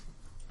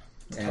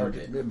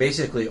target. And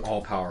basically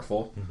all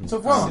powerful. Mm-hmm. So,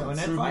 an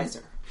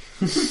advisor.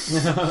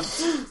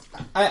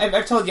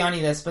 I've told Yanni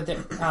this, but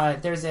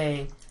there's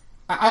a...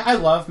 I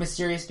love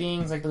mysterious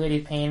beings like the Lady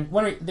of Pain.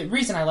 The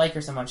reason I like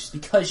her so much is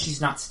because she's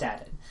not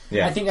stated.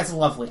 Yeah. I think that's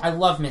lovely. I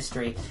love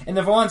mystery, and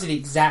the Vorlons are the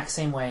exact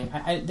same way.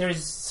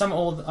 There's some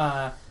old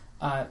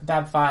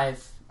Bab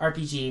 5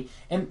 RPG,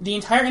 and the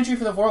entire entry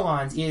for the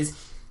Vorlons is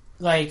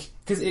like,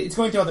 because it's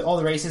going through all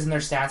the races and their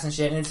stats and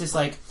shit, and it's just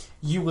like,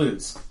 you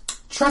lose.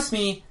 Trust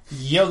me,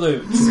 you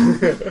lose.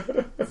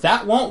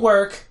 That won't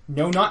work.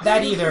 No, not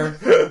that either.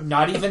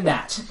 Not even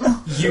that.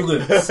 You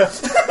lose.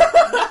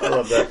 I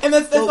love that. And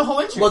that's the whole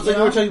entry. Well, it's like you we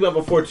know? were talking about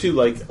before too.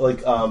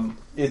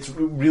 It's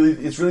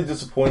really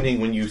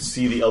disappointing when you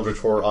see the Eldritch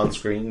Horror on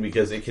screen,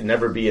 because it can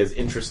never be as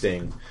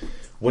interesting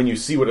when you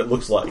see what it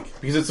looks like,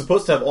 because it's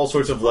supposed to have all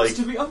sorts of like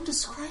to be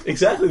undescribable.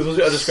 exactly it's supposed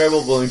to be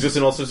undescribable and exist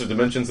in all sorts of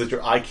dimensions that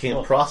your eye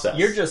can't process.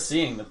 You're just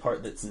seeing the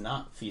part that's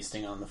not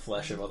feasting on the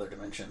flesh of other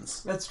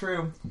dimensions. That's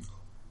true.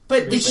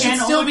 But it You should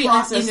can't still only be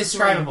process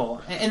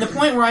indescribable. And the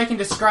point where I can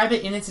describe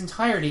it in its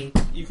entirety.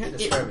 You can't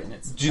describe it in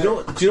its... Do you know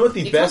what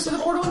the It best? comes to the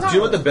portal Do you know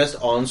what the entirely. best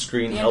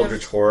on-screen The end of-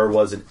 Eldritch Horror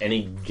was in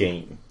any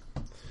game?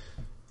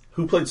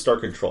 Who played Star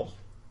Control?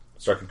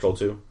 Star Control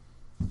 2?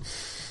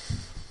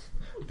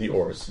 The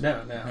Oars.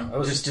 No. I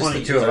was Just just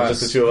the two of us.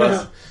 Just the two of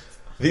us.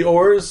 The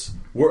Oars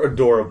were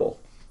adorable.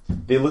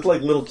 They looked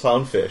like little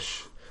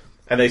clownfish,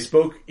 and they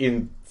spoke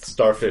in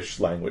starfish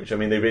language. I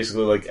mean, they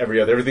basically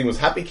everything was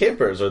happy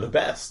campers are the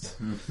best.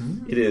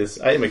 Mm-hmm. It is.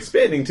 I am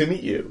expanding to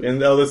meet you,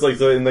 and all this like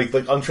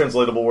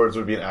untranslatable words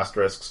would be in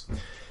asterisks.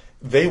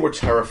 They were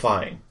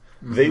terrifying.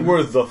 Mm-hmm. They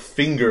were the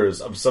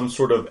fingers of some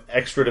sort of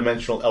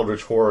extra-dimensional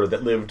Eldritch Horror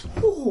that lived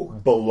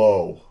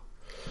below.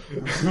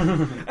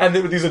 And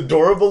they were these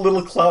adorable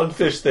little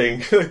clownfish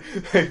thing.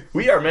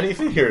 We are many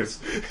fingers.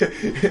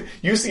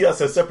 You see us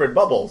as separate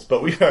bubbles,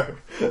 but we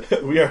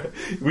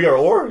are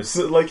oars.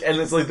 Like, and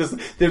it's like this.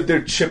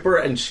 They're chipper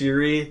and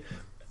cheery,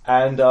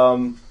 and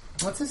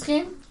What's this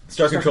game?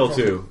 Star Control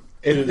 2.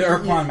 The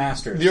Urquan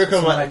Masters. The Urquan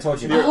That's what Ma- I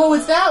told you. Oh,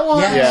 it's that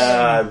one. Yes.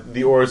 Yeah,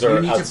 the oars are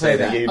You need to play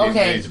outstanding. that. Yeah, you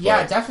Okay, need to play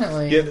yeah, it.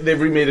 definitely. Yeah, they've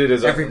remade it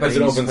as Everybody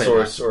an needs to open play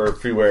source or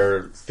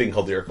freeware thing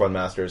called the Urquan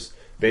Masters,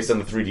 based on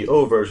the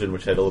 3DO version,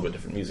 which had a little bit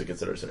different music,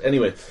 etc.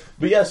 Anyway,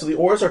 but yeah, so the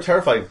oars are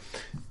terrifying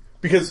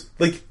because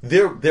like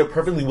they're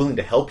perfectly willing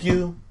to help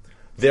you.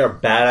 They're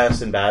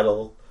badass in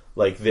battle.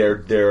 Like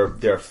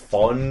they're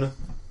fun.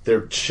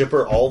 They're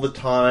chipper all the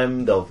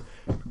time.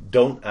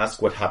 Don't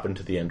ask what happened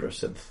to the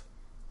Androsynth.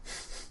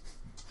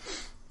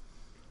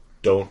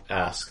 Don't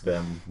ask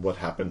them what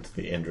happened to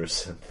the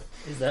Androsynth.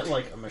 Is that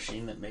like a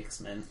machine that makes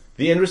men?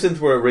 The Androsynth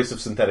were a race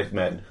of synthetic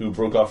men who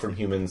broke off from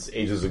humans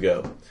ages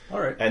ago.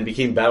 Alright. And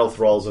became battle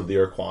thralls of the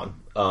Urquan,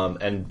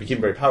 and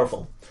became very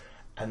powerful.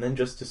 And then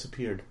just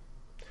disappeared.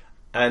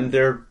 And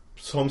their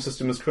home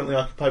system is currently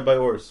occupied by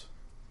Oars.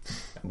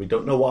 And we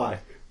don't know why.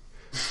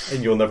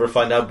 And you'll never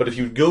find out. But if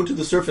you go to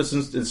the surface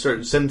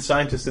and send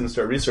scientists in and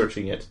start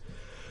researching it,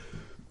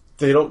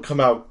 they don't come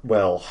out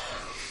well.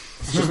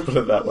 Just put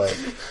it that way.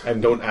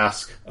 And don't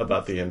ask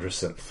about the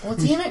Androsynth. Well,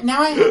 damn it!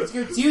 Now I have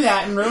to go do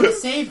that and ruin the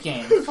save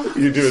game. Fuck.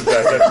 You do in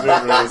fact have to do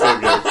it really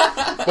same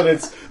game.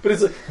 But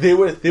it's like, they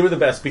were the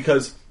best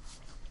because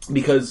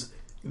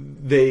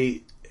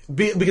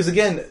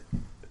again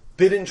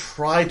they didn't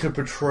try to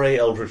portray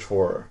Eldritch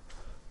Horror.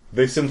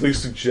 They simply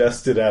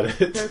suggested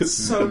at it. That's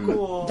so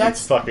cool.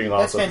 That's fucking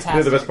awesome. That's They're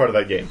the fantastic. best part of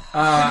that game.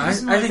 I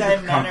It's more think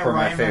that the Punk were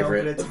my NaNoWriMo,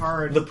 favorite. But it's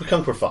hard. The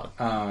Pekunk were fun.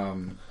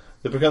 Um,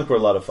 The Pekunk were a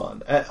lot of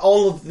fun.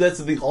 All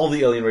the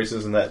alien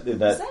races in that. Is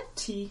that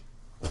tea?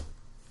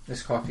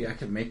 this coffee, I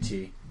could make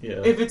tea.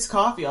 Yeah. If it's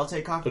coffee, I'll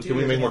take coffee But too. can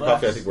we make more Left.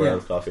 coffee? I think we're Yeah. out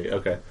of coffee.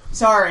 Okay.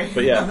 Sorry.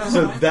 But yeah,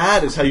 so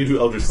that is how you do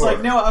Eldritch It's Horror.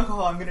 like, no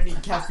alcohol, I'm gonna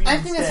need caffeine I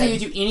think that's how you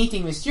instead. do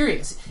anything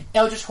mysterious.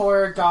 Eldritch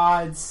Horror,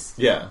 Gods,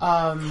 Yeah.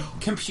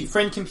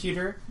 Friend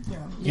Computer. Yeah.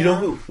 You know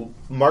who?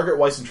 Margaret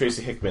Weiss and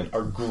Tracy Hickman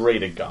are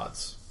great at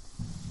gods.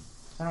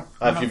 I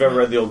don't. If you've ever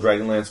read the old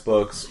Dragonlance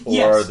books or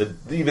Yes.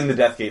 even the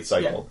Deathgate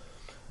cycle,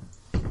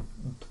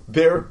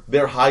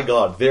 their high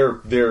god,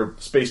 their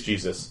space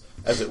Jesus,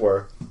 as it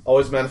were,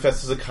 always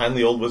manifests as a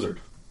kindly old wizard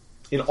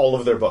in all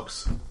of their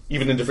books,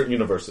 even in different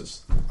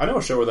universes. I know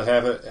a show where they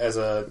have it as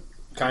a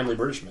kindly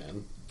British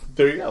man.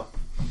 There you go.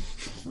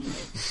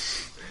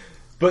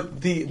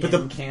 But the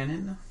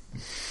canon? I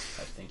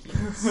think he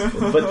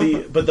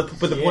is. but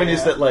the point is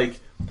Yeah. that like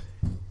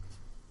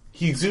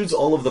he exudes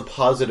all of the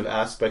positive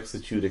aspects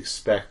that you'd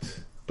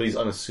expect, but he's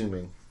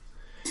unassuming.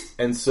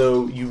 And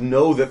so you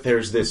know that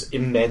there's this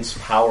immense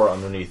power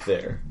underneath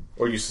there,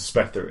 or you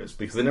suspect there is,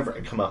 because they never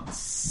come out and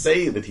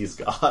say that he's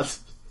God.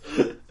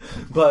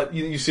 But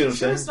you see what I'm Sure,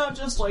 saying? it's not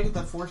just like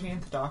the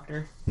 14th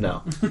Doctor.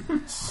 No, The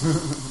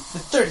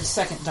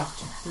 32nd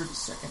Doctor.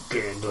 32nd.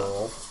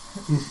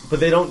 Gandalf. but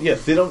they don't. Yeah,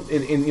 they don't.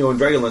 In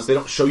Dragonlance, they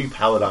don't show you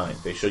Paladine.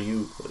 They show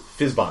you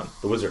Fizban,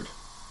 the wizard,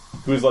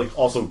 who is like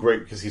also great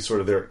because he's sort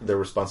of their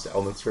response to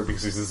Elminster,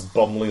 because he's this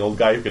bumbling old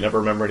guy who can never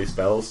remember any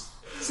spells.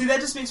 See, that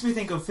just makes me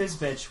think of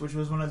Fizzbitch, which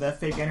was one of the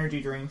fake energy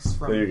drinks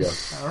from... There you go.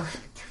 Our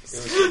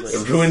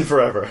Ruined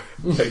forever.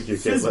 Thank you,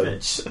 Caitlin.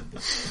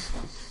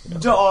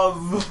 Fizzbitch.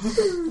 Dove.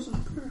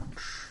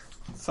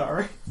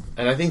 Sorry.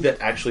 And I think that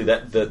actually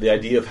that the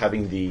idea of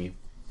having the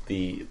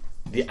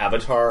the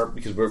avatar,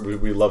 because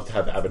we love to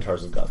have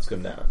avatars of gods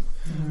come down,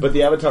 but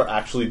the avatar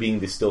actually being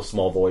the still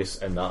small voice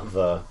and not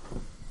the,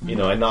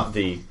 and not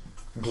the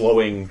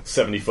glowing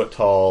 70-foot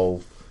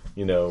tall,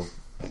 with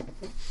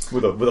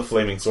a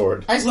flaming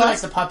sword. I still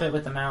like the puppet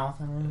with the mouth.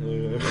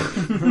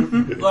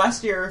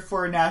 Last year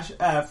for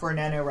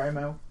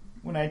NaNoWriMo,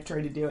 when I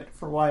tried to do it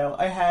for a while,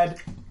 I had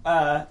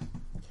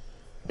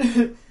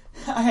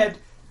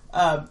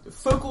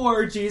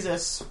Folklore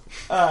Jesus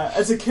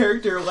as a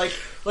character, like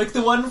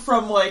the one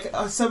from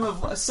some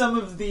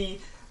of the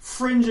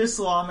fringe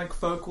Islamic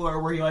folklore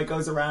where he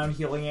goes around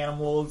healing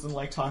animals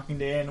and talking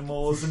to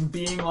animals and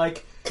being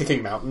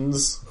kicking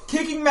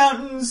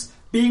mountains,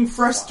 being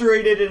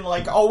frustrated and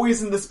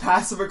always in this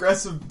passive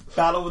aggressive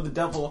battle with the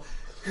devil.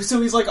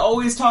 So he's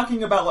always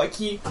talking about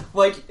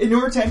in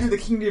order to enter the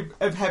kingdom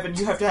of heaven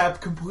you have to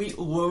have complete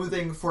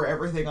loathing for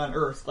everything on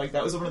earth.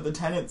 That was one of the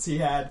tenets he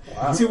had.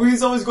 Wow. So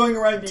he's always going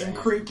around being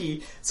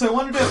cranky. So I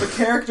wanted to have a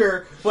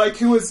character I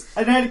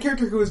had a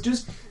character who was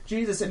just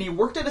Jesus, and he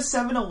worked at a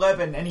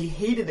 7-Eleven and he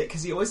hated it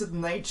because he always had the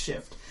night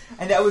shift.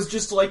 And that was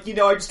just I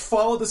just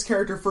followed this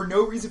character for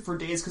no reason for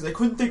days because I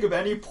couldn't think of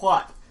any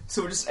plot.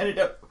 So it just ended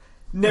up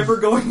never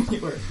going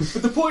anywhere.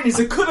 But the point is,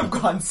 it could have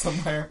gone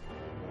somewhere.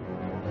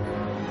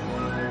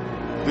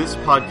 This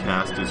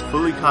podcast is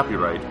fully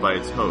copyrighted by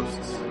its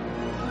hosts.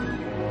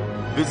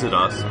 Visit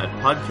us at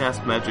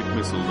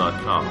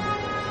podcastmagicmissile.com.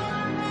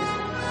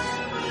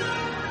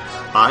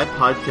 I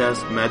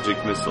Podcast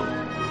Magic Missile,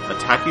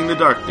 attacking the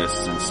darkness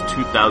since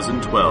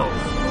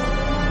 2012.